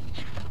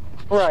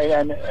 Right,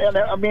 and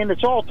I mean,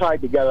 it's all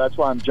tied together. That's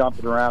why I'm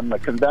jumping around. The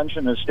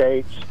Convention of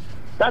States,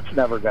 that's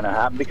never going to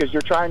happen, because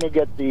you're trying to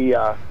get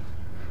the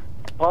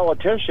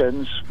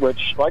politicians,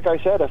 which, like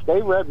I said, if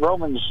they read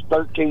Romans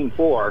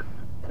 13:4,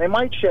 they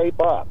might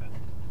shape up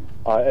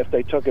if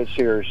they took it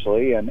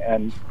seriously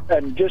and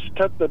just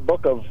took the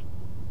book of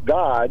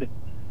God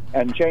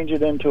and change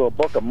it into a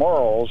book of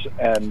morals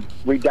and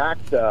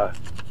redact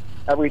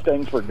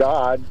everything for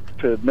God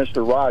to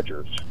Mr.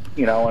 Rogers,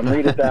 and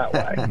read it that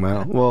way.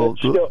 Well,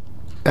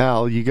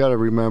 Al, you got to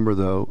remember,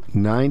 though,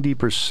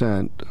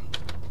 90%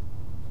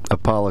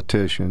 of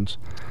politicians,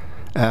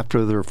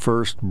 after their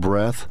first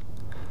breath,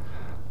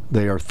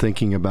 they are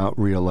thinking about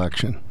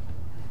re-election.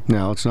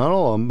 Now, it's not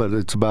all of them, but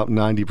it's about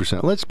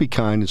 90%. Let's be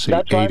kind and say 80%.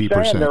 That's what I'm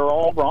saying. They're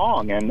all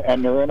wrong,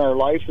 and they're in our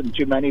life in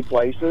too many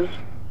places.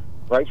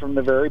 Right from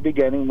the very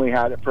beginning, we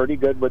had it pretty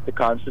good with the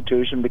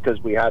Constitution,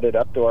 because we had it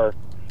up to our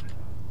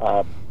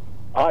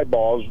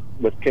eyeballs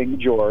with King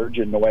George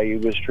and the way he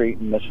was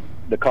treating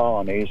the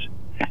colonies,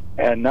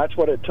 and that's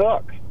what it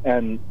took.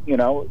 And,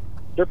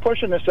 they're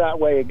pushing us that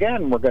way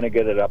again. We're going to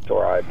get it up to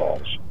our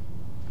eyeballs.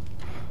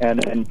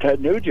 And Ted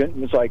Nugent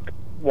was like,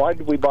 why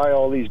did we buy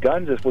all these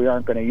guns if we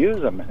aren't going to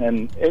use them?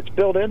 And it's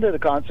built into the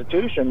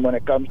Constitution when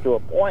it comes to a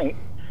point.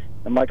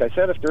 And like I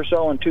said, if they're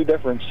sowing two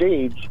different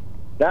seeds,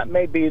 that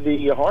may be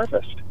the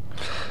harvest.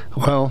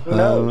 Well,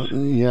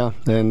 yeah,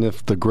 and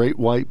if the great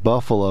white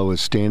buffalo is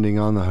standing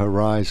on the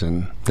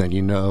horizon, then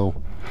you know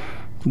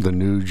the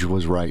Nuge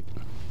was right.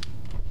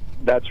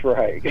 That's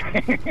right.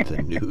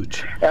 The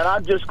Nuge. And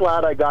I'm just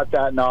glad I got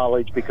that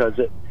knowledge, because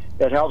it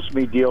helps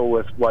me deal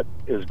with what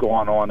is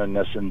going on in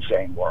this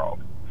insane world.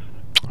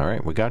 All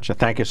right, we got you.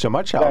 Thank you so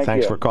much, Al.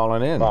 Thanks for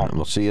calling in. Bye.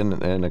 We'll see you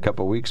in a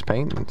couple of weeks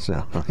painting.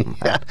 So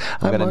yeah.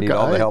 I'm going to need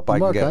all the help I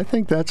can get. I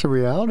think that's a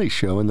reality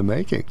show in the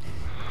making.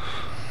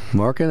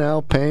 Mark and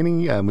Al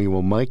painting. I mean,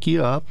 we'll mic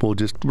you up. We'll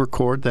just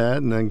record that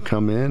and then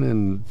come in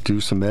and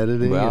do some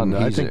editing. Well, and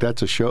I think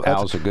that's a show.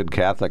 Al's a good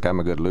Catholic. I'm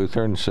a good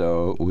Lutheran,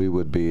 so we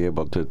would be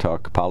able to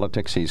talk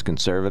politics. He's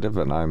conservative,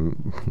 and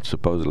I'm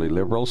supposedly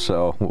liberal,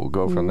 so we'll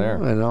go from there.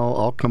 And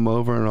I'll come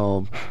over and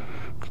I'll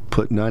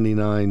put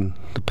 99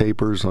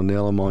 papers, I'll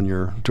nail them on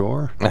your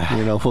door. We'll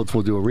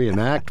do a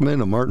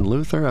reenactment of Martin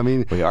Luther. I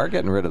mean, we are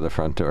getting rid of the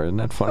front door. Isn't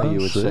that funny? You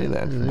would say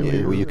that.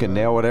 You can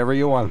nail whatever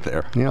you want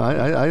there.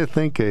 I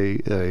think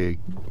a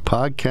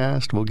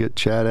podcast, we'll get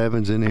Chad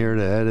Evans in here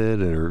to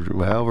edit, or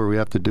however we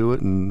have to do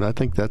it, and I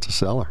think that's a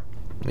seller.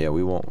 Yeah,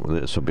 we won't.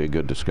 This will be a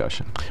good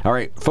discussion. All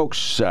right,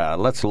 folks,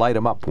 let's light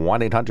them up.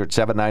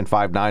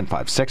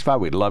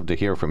 1-800-795-9565. We'd love to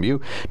hear from you.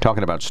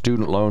 Talking about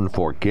student loan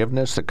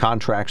forgiveness, the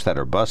contracts that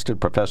are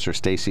busted. Professor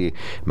Stacy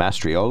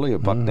Mastrioli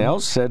of Bucknell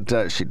said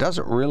she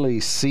doesn't really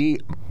see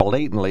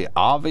blatantly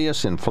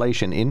obvious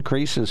inflation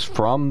increases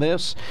from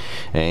this.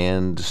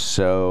 And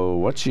so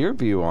what's your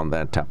view on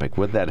that topic?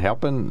 Would that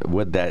help?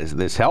 Would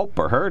this help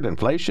or hurt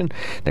inflation?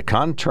 The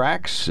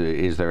contracts,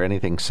 is there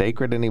anything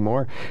sacred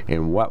anymore?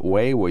 In what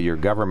way will your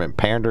government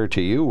pander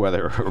to you,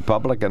 whether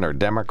Republican or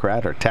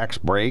Democrat, or tax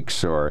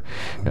breaks, or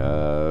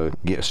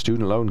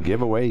student loan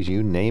giveaways,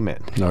 you name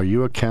it? Are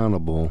you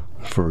accountable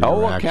for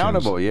your actions?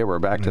 Accountable. Yeah, we're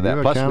back to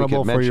that. Plus, we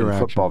could mention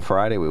Football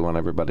Friday. We want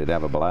everybody to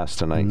have a blast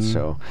tonight.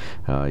 So,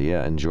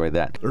 enjoy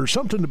that. There's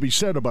something to be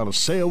said about a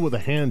sale with a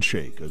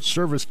handshake. A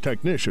service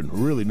technician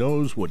who really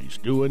knows what he's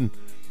doing.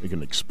 They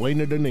can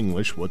explain it in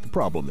English what the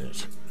problem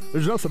is.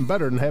 There's nothing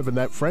better than having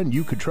that friend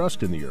you could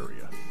trust in the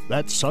area.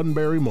 That's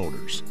Sunbury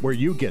Motors, where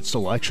you get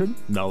selection,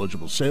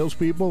 knowledgeable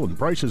salespeople, and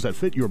prices that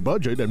fit your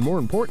budget, and more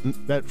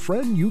important, that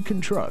friend you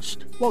can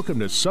trust. Welcome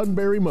to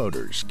Sunbury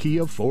Motors,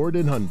 Kia, Ford,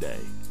 and Hyundai.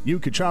 You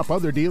could shop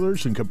other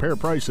dealers and compare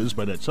prices,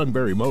 but at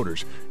Sunbury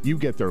Motors, you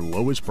get their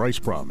lowest price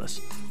promise.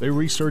 They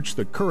research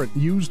the current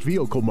used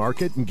vehicle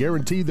market and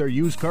guarantee their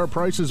used car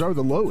prices are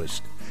the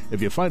lowest.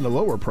 If you find a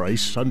lower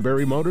price,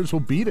 Sunbury Motors will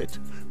beat it.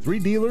 3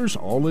 dealers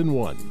all in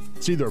one.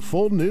 See their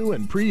full new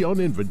and pre-owned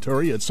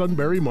inventory at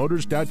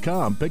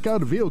sunburymotors.com. Pick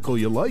out a vehicle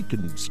you like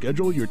and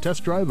schedule your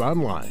test drive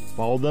online.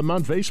 Follow them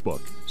on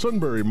Facebook.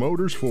 Sunbury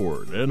Motors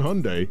Ford and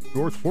Hyundai,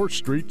 North 4th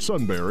Street,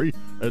 Sunbury,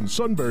 and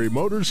Sunbury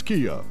Motors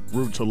Kia,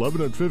 routes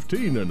 11 and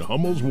 15 in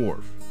Hummel's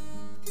Wharf.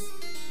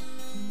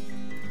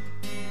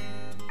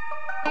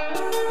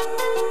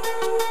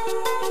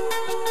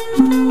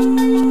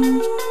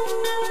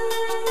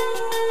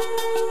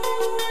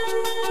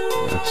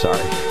 Sorry.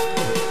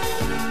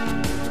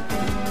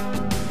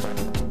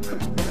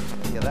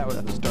 Yeah, that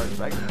was the start.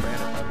 Back to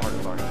Brandon by Mark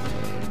Clark.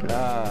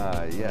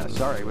 Yeah,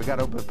 sorry. We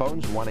got open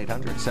phones.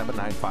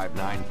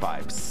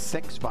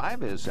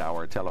 1-800-795-9565 is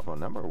our telephone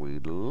number.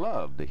 We'd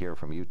love to hear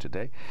from you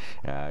today.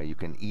 You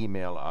can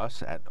email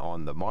us at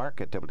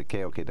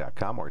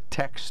onthemark@wkok.com or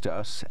text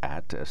us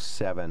at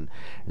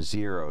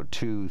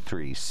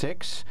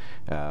 70236.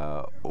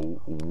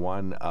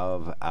 One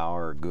of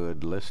our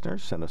good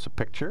listeners sent us a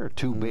picture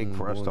too big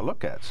for us to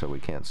look at, so we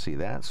can't see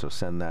that. So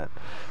send that,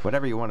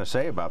 whatever you want to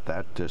say about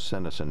that, just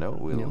send us a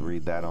note. We'll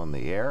read that on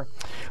the air.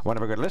 One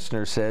of our good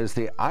listeners says,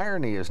 the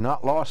irony is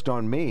not lost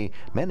on me.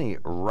 Many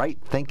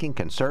right-thinking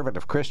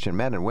conservative Christian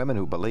men and women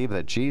who believe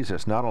that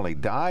Jesus not only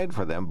died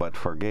for them but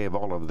forgave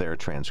all of their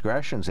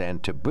transgressions,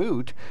 and to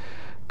boot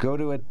go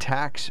to a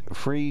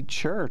tax-free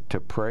church to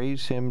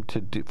praise him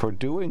for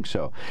doing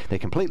so. They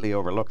completely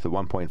overlook the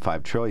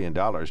 $1.5 trillion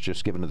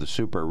just given to the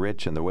super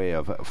rich in the way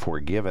of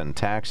forgiven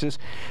taxes.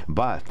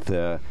 But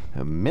the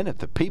minute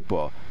the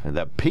people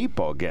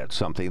get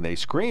something, they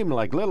scream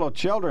like little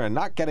children,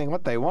 not getting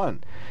what they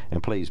want.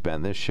 And please,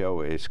 Ben, this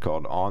show is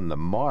called On the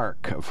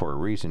Mark for a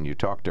reason. You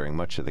talked during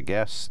much of the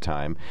guest's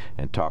time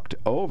and talked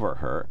over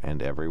her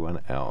and everyone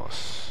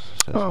else.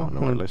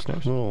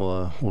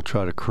 We'll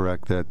try to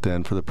correct that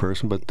then for the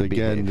person. But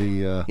again,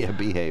 the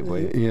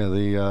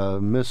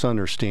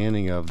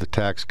misunderstanding of the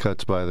tax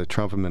cuts by the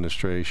Trump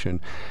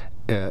administration.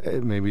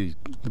 Maybe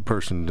the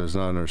person does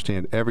not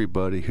understand.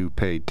 Everybody who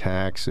paid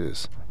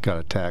taxes got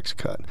a tax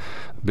cut.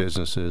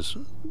 Businesses,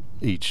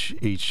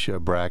 each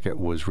bracket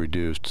was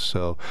reduced.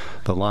 So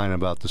the line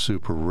about the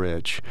super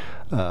rich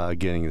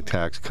getting the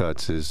tax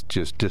cuts is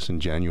just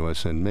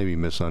disingenuous and maybe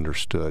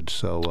misunderstood.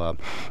 So a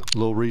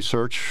little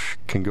research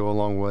can go a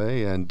long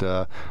way, and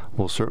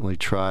we'll certainly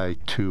try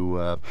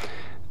to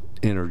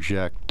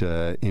interject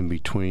in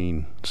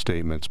between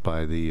statements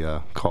by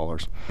the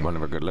callers. One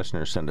of our good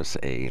listeners sent us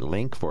a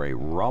link for a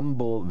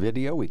Rumble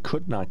video. We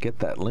could not get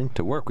that link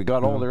to work. We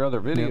got all their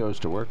other videos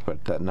to work,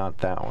 but not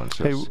that one.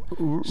 So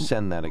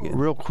send that again.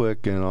 Real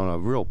quick, and on a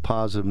real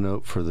positive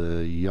note for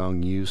the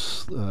young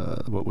youth,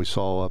 what we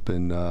saw up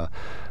in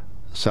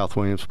South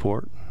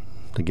Williamsport.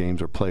 The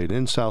games are played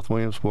in South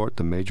Williamsport.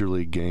 The Major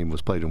League game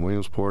was played in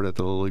Williamsport at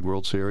the Little League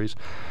World Series.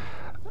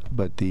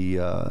 But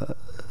the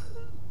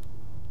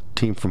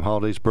team from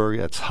Hollidaysburg,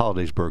 that's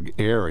Hollidaysburg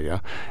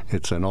area.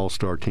 It's an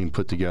all-star team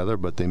put together,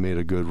 but they made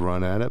a good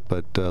run at it.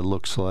 But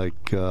looks like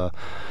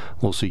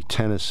we'll see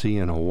Tennessee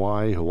and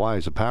Hawaii.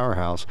 Hawaii's a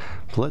powerhouse.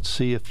 Let's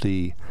see if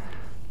the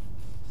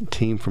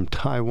team from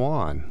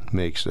Taiwan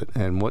makes it,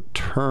 and what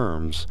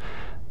terms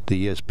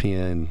the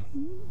ESPN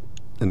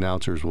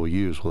announcers will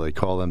use. Will they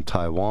call them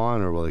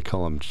Taiwan, or will they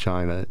call them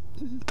Taipei?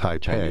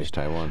 Chinese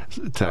Taiwan.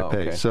 Taipei. Oh,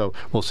 okay. So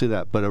we'll see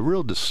that. But a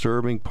real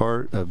disturbing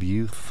part of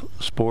youth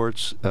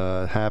sports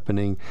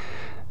happening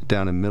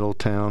down in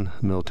Middletown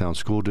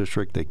School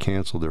District. They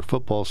canceled their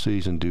football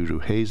season due to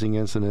hazing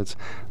incidents.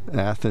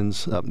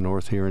 Athens, up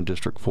north here in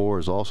District 4,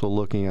 is also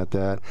looking at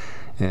that,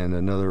 and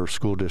another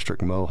school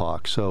district,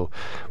 Mohawk. So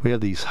we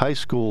have these high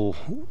school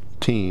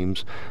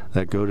teams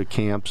that go to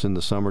camps in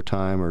the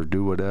summertime or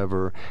do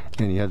whatever,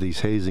 and you have these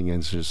hazing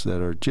incidents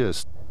that are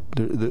just,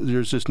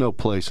 there's just no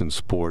place in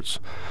sports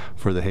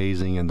for the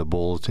hazing and the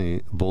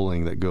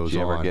bullying that goes on. Did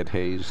you ever get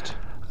hazed?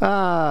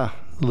 A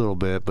little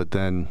bit, but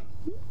then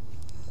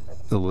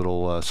a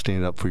little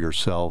stand up for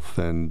yourself.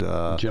 And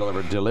did you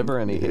ever deliver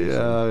any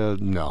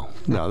hazing? No,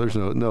 there's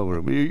no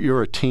room.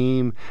 You're a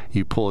team.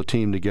 You pull a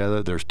team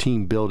together. There's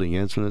team building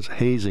incidents.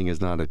 Hazing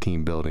is not a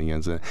team building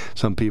incident.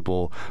 Some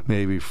people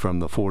maybe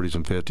from the 40s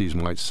and 50s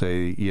might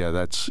say, yeah,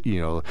 that's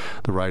the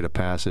rite of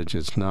passage.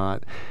 It's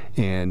not.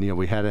 And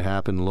we had it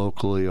happen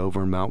locally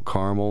over in Mount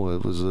Carmel.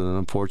 It was an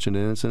unfortunate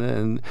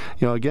incident.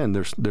 And again,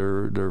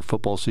 their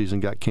football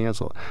season got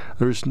canceled.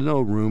 There's no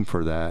room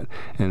for that.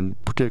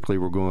 And particularly,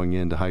 we're going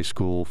into high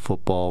school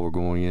football. We're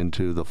going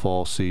into the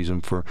fall season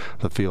for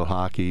the field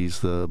hockeys,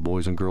 the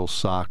boys and girls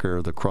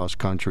soccer, the cross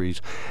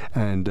countries,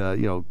 and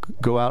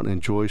go out and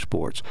enjoy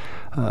sports.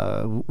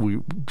 We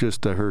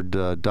just heard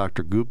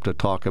Dr. Gupta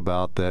talk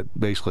about that.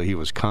 Basically, he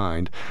was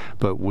kind,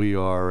 but we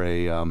are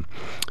a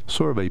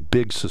sort of a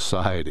big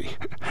society,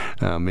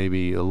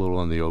 maybe a little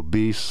on the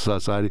obese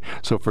society.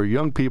 So for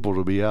young people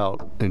to be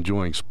out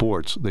enjoying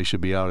sports, they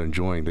should be out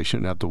enjoying. They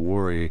shouldn't have to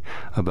worry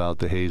about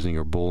the hazing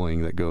or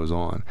bullying that goes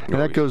on. And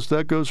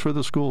that goes for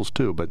the schools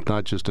too, but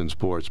not just in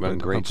sports. But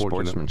great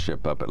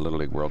sportsmanship up at Little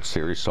League World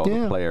Series. Saw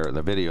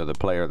the video of the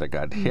player that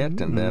got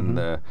hit, and then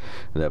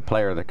the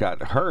player that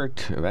got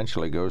hurt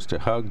eventually goes to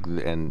hug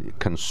and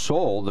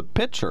console the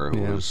pitcher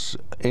who was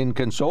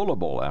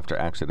inconsolable after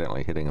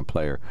accidentally hitting a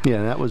player.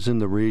 Yeah, that was in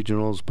the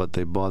regionals, but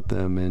they brought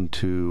them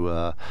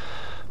into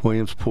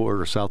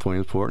Williamsport or South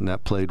Williamsport, and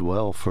that played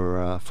well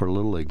for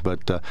Little League.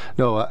 But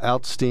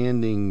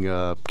outstanding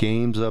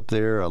games up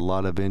there. A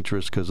lot of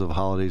interest because of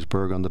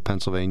Hollidaysburg on the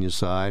Pennsylvania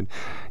side.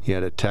 You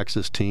had a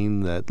Texas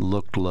team that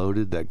looked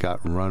loaded that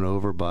got run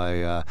over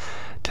by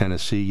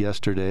Tennessee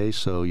yesterday.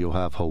 So you'll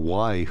have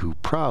Hawaii, who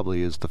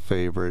probably is the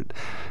favorite.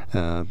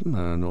 I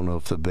don't know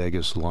if the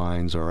Vegas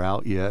lines are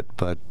out yet,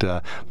 but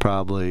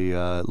probably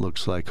it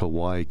looks like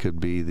Hawaii could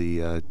be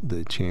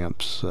the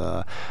champs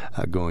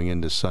going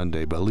into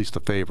Sunday, but at least the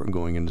favorite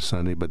going into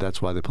Sunday. But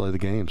that's why they play the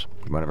games.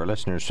 One of our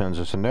listeners sends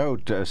us a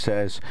note,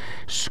 says,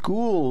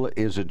 school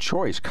is a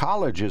choice,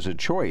 college is a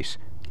choice,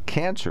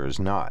 cancer is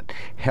not.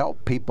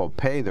 Help people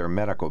pay their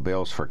medical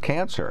bills for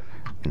cancer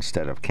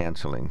instead of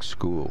canceling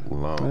school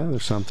loans. Yeah,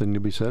 there's something to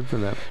be said for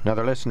that.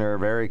 Another listener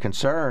very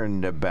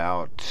concerned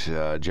about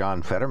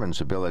John Fetterman's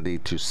ability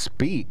to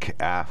speak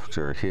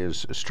after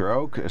his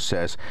stroke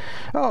says,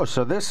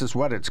 so this is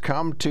what it's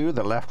come to.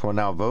 The left will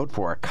now vote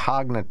for a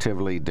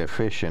cognitively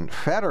deficient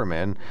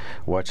Fetterman,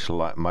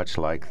 much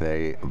like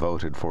they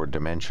voted for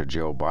dementia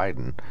Joe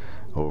Biden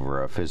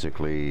over a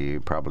physically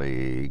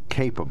probably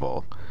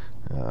capable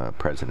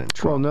President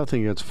Trump. Well,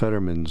 nothing against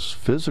Fetterman's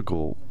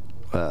physical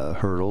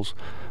hurdles,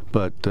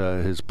 but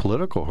his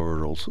political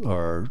hurdles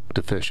are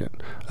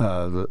deficient.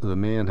 The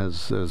man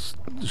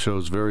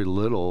shows very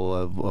little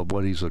of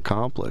what he's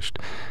accomplished,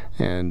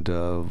 and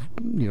a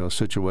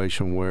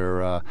situation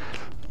where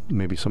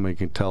maybe somebody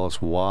can tell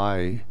us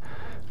why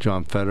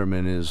John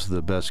Fetterman is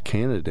the best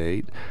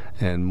candidate,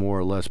 and more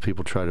or less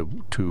people try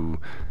to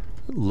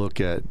look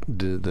at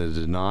the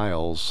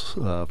denials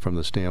from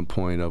the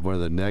standpoint of one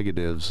of the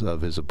negatives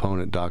of his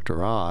opponent,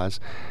 Dr. Oz,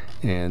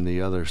 and the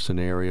other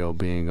scenario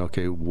being,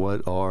 okay,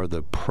 what are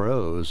the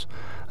pros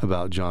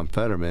about John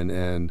Fetterman?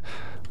 And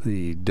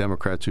the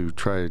Democrats who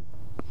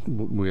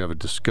we have a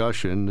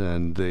discussion,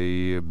 and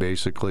they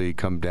basically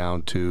come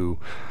down to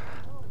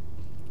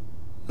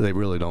they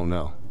really don't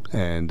know.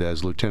 And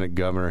as lieutenant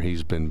governor,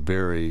 he's been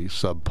very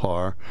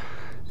subpar.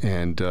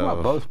 And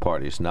both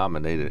parties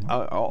nominated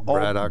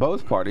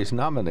both parties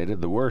nominated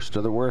the worst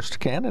of the worst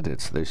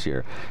candidates this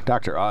year.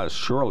 Dr. Oz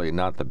surely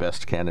not the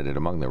best candidate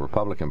among the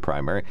Republican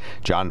primary.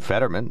 John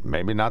Fetterman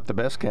maybe not the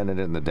best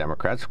candidate in the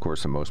Democrats, of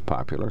course the most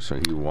popular, so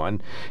he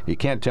won. You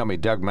can't tell me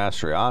Doug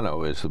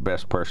Mastriano is the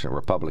best person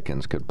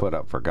Republicans could put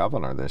up for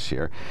governor this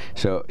year.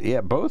 So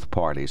yeah, both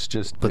parties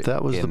just but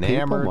that was enamored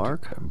the people,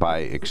 Mark,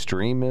 by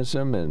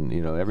extremism, and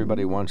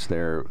everybody wants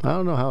their. I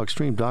don't know how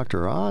extreme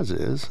Dr. Oz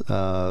is.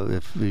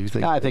 If you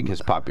think. I think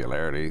his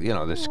popularity,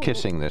 this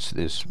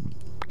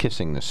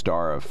kissing the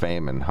star of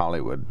fame in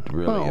Hollywood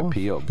really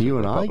appealed to you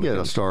and Republicans. I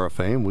get a star of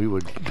fame, we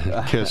would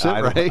kiss it,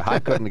 right? I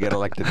couldn't get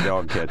elected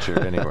dog catcher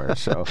anywhere.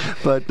 So,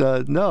 but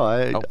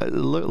I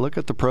look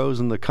at the pros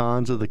and the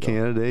cons of the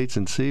candidates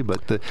and see.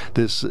 But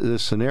this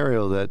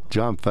scenario that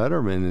John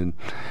Fetterman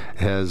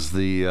has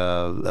the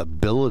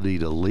ability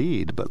to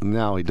lead, but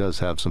now he does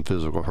have some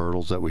physical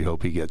hurdles that we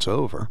hope he gets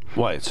over.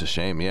 Well, it's a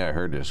shame. Yeah, I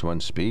heard his one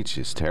speech.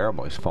 He's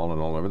terrible. He's falling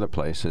all over the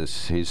place.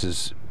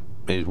 He's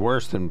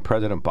worse than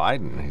President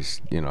Biden.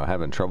 He's,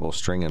 having trouble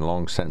stringing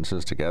long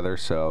sentences together.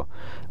 So,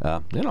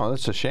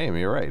 that's a shame.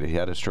 You're right. He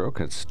had a stroke.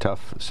 It's a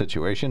tough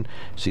situation.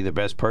 Is he the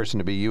best person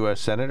to be U.S.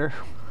 Senator?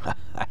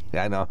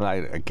 I know.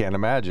 I can't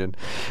imagine.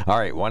 All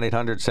right.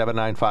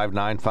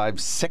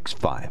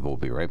 1-800-795-9565. We'll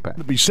be right back.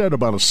 To be said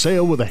about a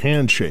sale with a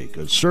handshake,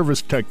 a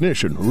service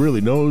technician who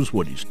really knows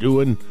what he's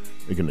doing.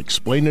 They can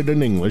explain it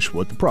in English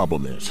what the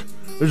problem is.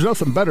 There's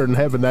nothing better than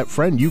having that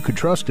friend you could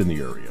trust in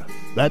the area.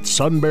 That's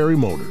Sunbury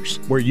Motors,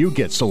 where you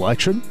get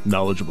selection,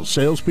 knowledgeable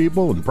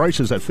salespeople, and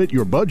prices that fit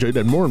your budget,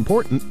 and more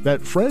important,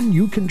 that friend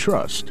you can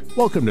trust.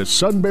 Welcome to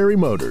Sunbury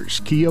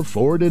Motors, Kia,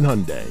 Ford, and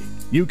Hyundai.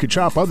 You could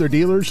shop other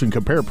dealers and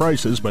compare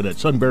prices, but at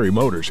Sunbury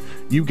Motors,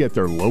 you get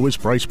their lowest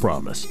price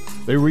promise.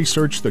 They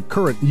research the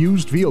current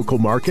used vehicle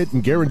market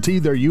and guarantee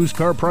their used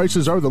car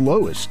prices are the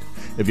lowest.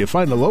 If you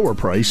find a lower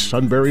price,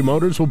 Sunbury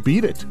Motors will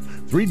beat it.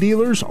 3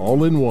 dealers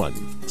all in one.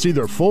 See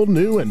their full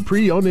new and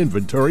pre-owned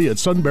inventory at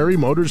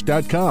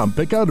sunburymotors.com.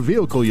 Pick out a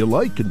vehicle you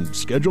like and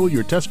schedule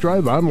your test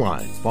drive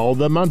online. Follow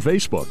them on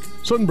Facebook.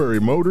 Sunbury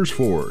Motors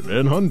Ford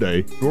and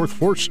Hyundai, North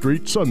 4th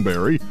Street,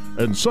 Sunbury,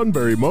 and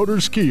Sunbury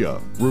Motors Kia,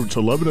 routes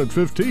 11 and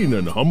 15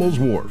 in Hummel's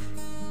Wharf.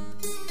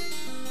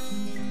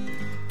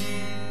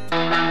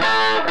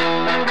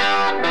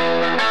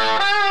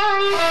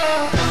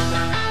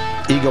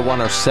 Eagle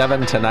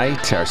 107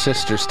 tonight. Our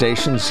sister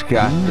stations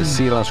got the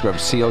Selinsgrove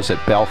Seals at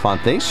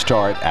Bellefonte. They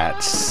start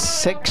at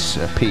 6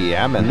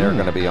 p.m. and they're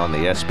going to be on the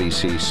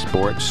SBC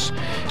Sports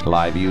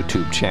live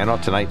YouTube channel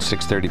tonight,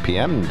 6:30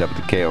 p.m.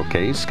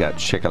 WKOK's got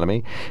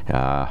Shikellamy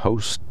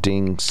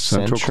hosting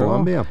Central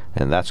Columbia,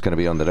 and that's going to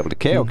be on the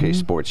WKOK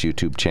Sports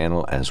YouTube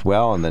channel as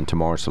well. And then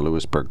tomorrow's the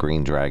Lewisburg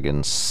Green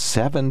Dragons,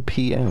 7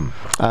 p.m.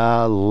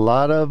 A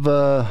lot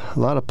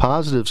of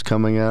positives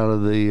coming out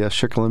of the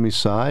Shikellamy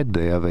side.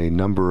 They have a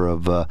number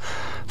of, I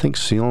think,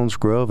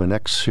 Selinsgrove and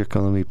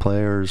ex-Shikellamy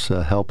players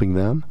helping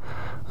them.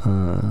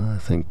 I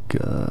think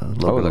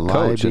the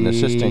coach and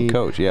assistant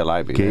coach. Yeah,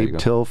 Libby. Gabe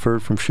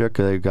Tilford from Schick.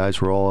 The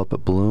guys were all up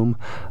at Bloom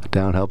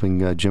down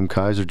helping Jim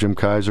Kaiser. Jim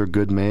Kaiser,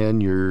 good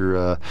man.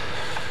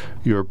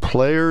 Your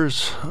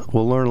players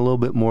will learn a little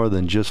bit more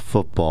than just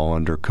football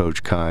under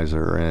Coach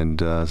Kaiser. And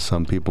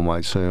some people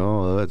might say,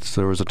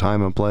 there was a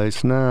time and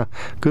place. Nah,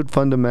 good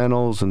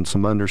fundamentals and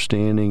some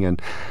understanding, and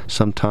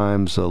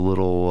sometimes a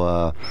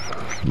little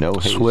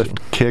swift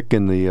kick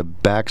in the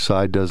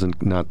backside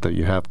doesn't, not that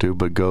you have to,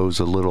 but goes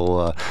a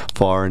little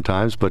far in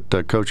times. But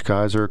Coach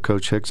Kaiser,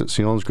 Coach Hicks at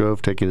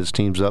Selinsgrove, taking his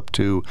teams up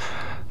to,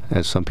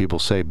 as some people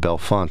say,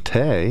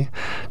 Bellefonte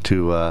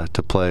to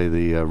play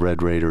the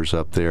Red Raiders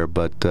up there.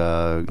 But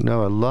a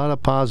lot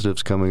of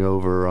positives coming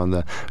over on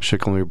the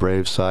Shikellamy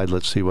Braves side.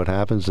 Let's see what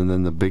happens. And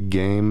then the big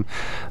game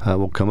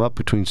will come up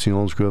between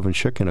Selinsgrove and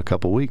Schick in a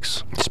couple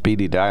weeks.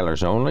 Speedy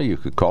dialers only. You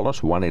could call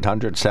us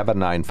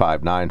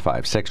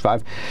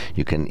 1-800-795-9565.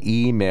 You can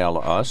email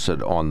us at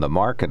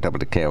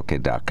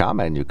onthemark@wkok.com,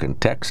 and you can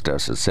text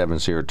us at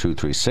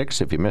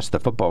 70236. If you missed the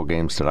football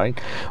games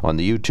tonight on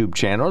the YouTube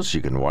channels,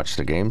 you can watch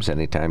the games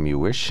anytime you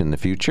wish in the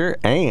future.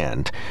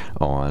 And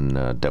on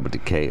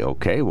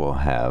WKOK, we'll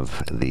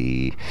have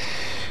the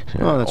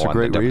that's a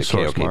great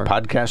resource, WKOK Mark.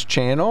 podcast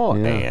channel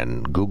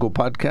and Google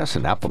Podcasts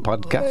and Apple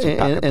Podcasts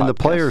and the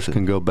players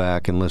can go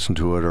back and listen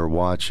to it or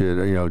watch it,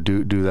 or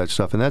do that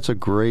stuff. And that's a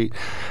great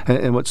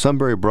and what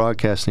Sunbury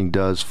Broadcasting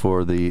does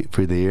for the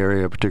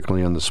area,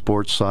 particularly on the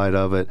sports side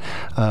of it,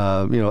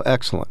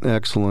 excellent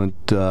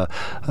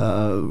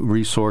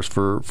resource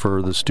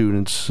for the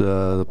students,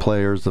 the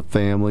players, the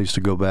families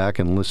to go back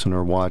and listen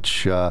or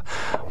watch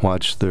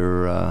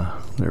their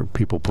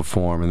people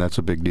perform, and that's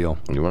a big deal.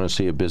 You want to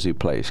see a busy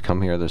place?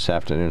 Come here this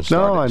afternoon.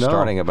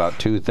 Starting about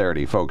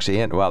 2:30, folks. The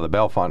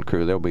Bellefonte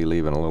crew, they'll be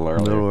leaving a little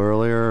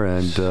earlier.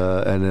 And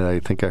then I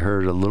think I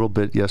heard a little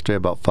bit yesterday,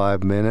 about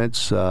 5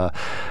 minutes.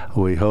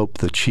 We hope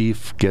the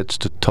chief gets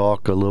to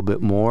talk a little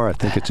bit more. I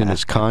think it's in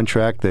his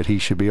contract that he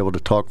should be able to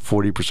talk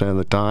 40% of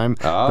the time,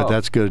 but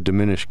that's going to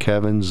diminish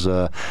Kevin's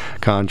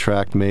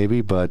contract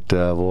maybe. But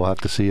we'll have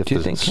to see if. Do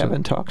you think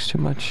Kevin talks too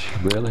much?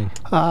 Really?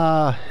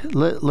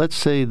 Let's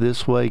say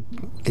this way,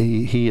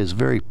 he is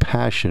very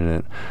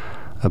passionate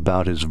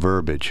about his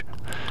verbiage.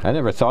 I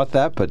never thought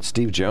that, but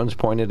Steve Jones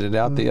pointed it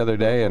out the other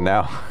day, and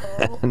now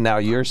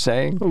you're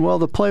saying? Well,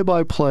 the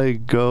play-by-play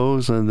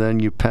goes, and then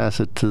you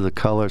pass it to the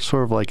color. It's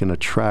sort of like in a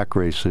track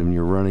race when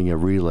you're running a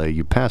relay.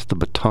 You pass the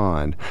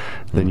baton,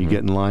 then you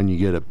get in line, you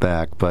get it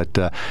back. But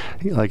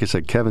like I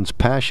said, Kevin's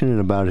passionate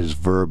about his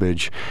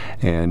verbiage,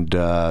 and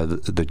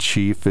the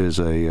chief is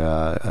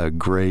a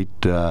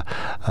great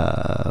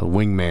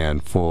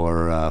wingman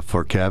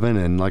for Kevin.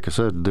 And like I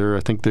said, I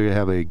think they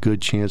have a good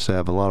chance to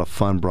have a lot of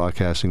fun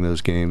broadcasting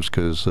those games,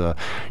 because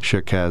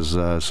Schick has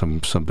some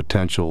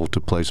potential to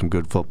play some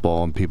good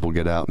football and people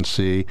get out and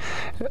see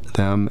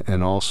them.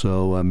 And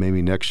also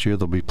maybe next year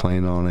they'll be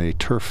playing on a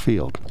turf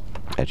field.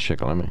 At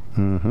Shikellamy.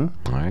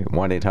 All right,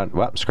 1-800.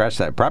 Well, scratch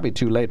that. Probably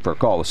too late for a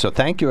call. So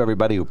thank you,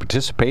 everybody who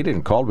participated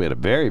and called. We had a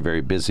very, very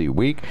busy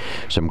week.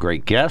 Some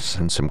great guests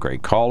and some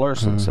great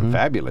callers and some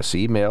fabulous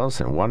emails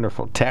and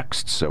wonderful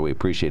texts. So we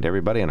appreciate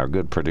everybody and our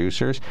good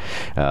producers,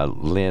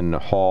 Lynn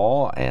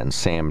Hall and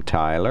Sam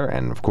Tyler,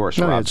 and of course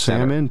Rob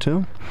Center. Sam in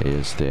too.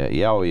 Is the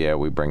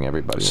we bring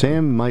everybody.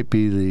 Sam might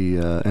be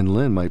and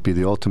Lynn might be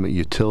the ultimate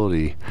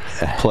utility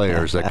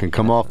players that can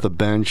come off the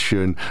bench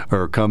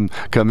or come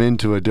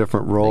into a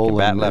different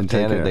role. Bat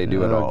left-handed, they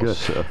do it all. Good.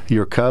 So.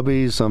 Your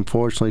Cubbies,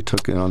 unfortunately,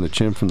 took it on the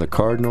chin from the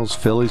Cardinals.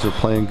 Phillies are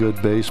playing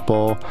good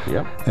baseball.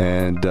 Yep.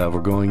 And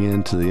we're going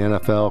into the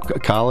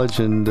NFL, college,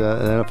 and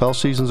NFL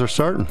seasons are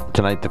starting.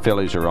 Tonight, the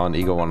Phillies are on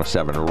Eagle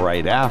 107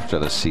 right after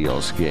the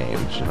Seals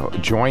game. So,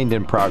 joined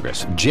in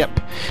progress.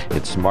 JIP.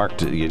 It's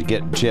marked, you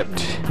get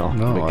gypped.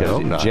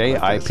 Because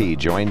JIP,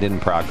 joined in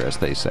progress,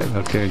 they say.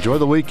 Okay, enjoy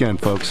the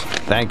weekend, folks.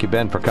 Thank you,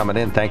 Ben, for coming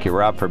in. Thank you,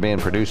 Rob, for being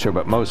producer.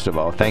 But most of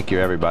all, thank you,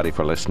 everybody,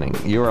 for listening.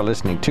 You are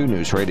listening to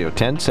News Radio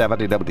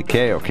 1070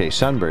 WKOK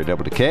Sunbury,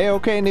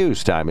 WKOK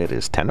News Time. It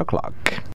is 10 o'clock.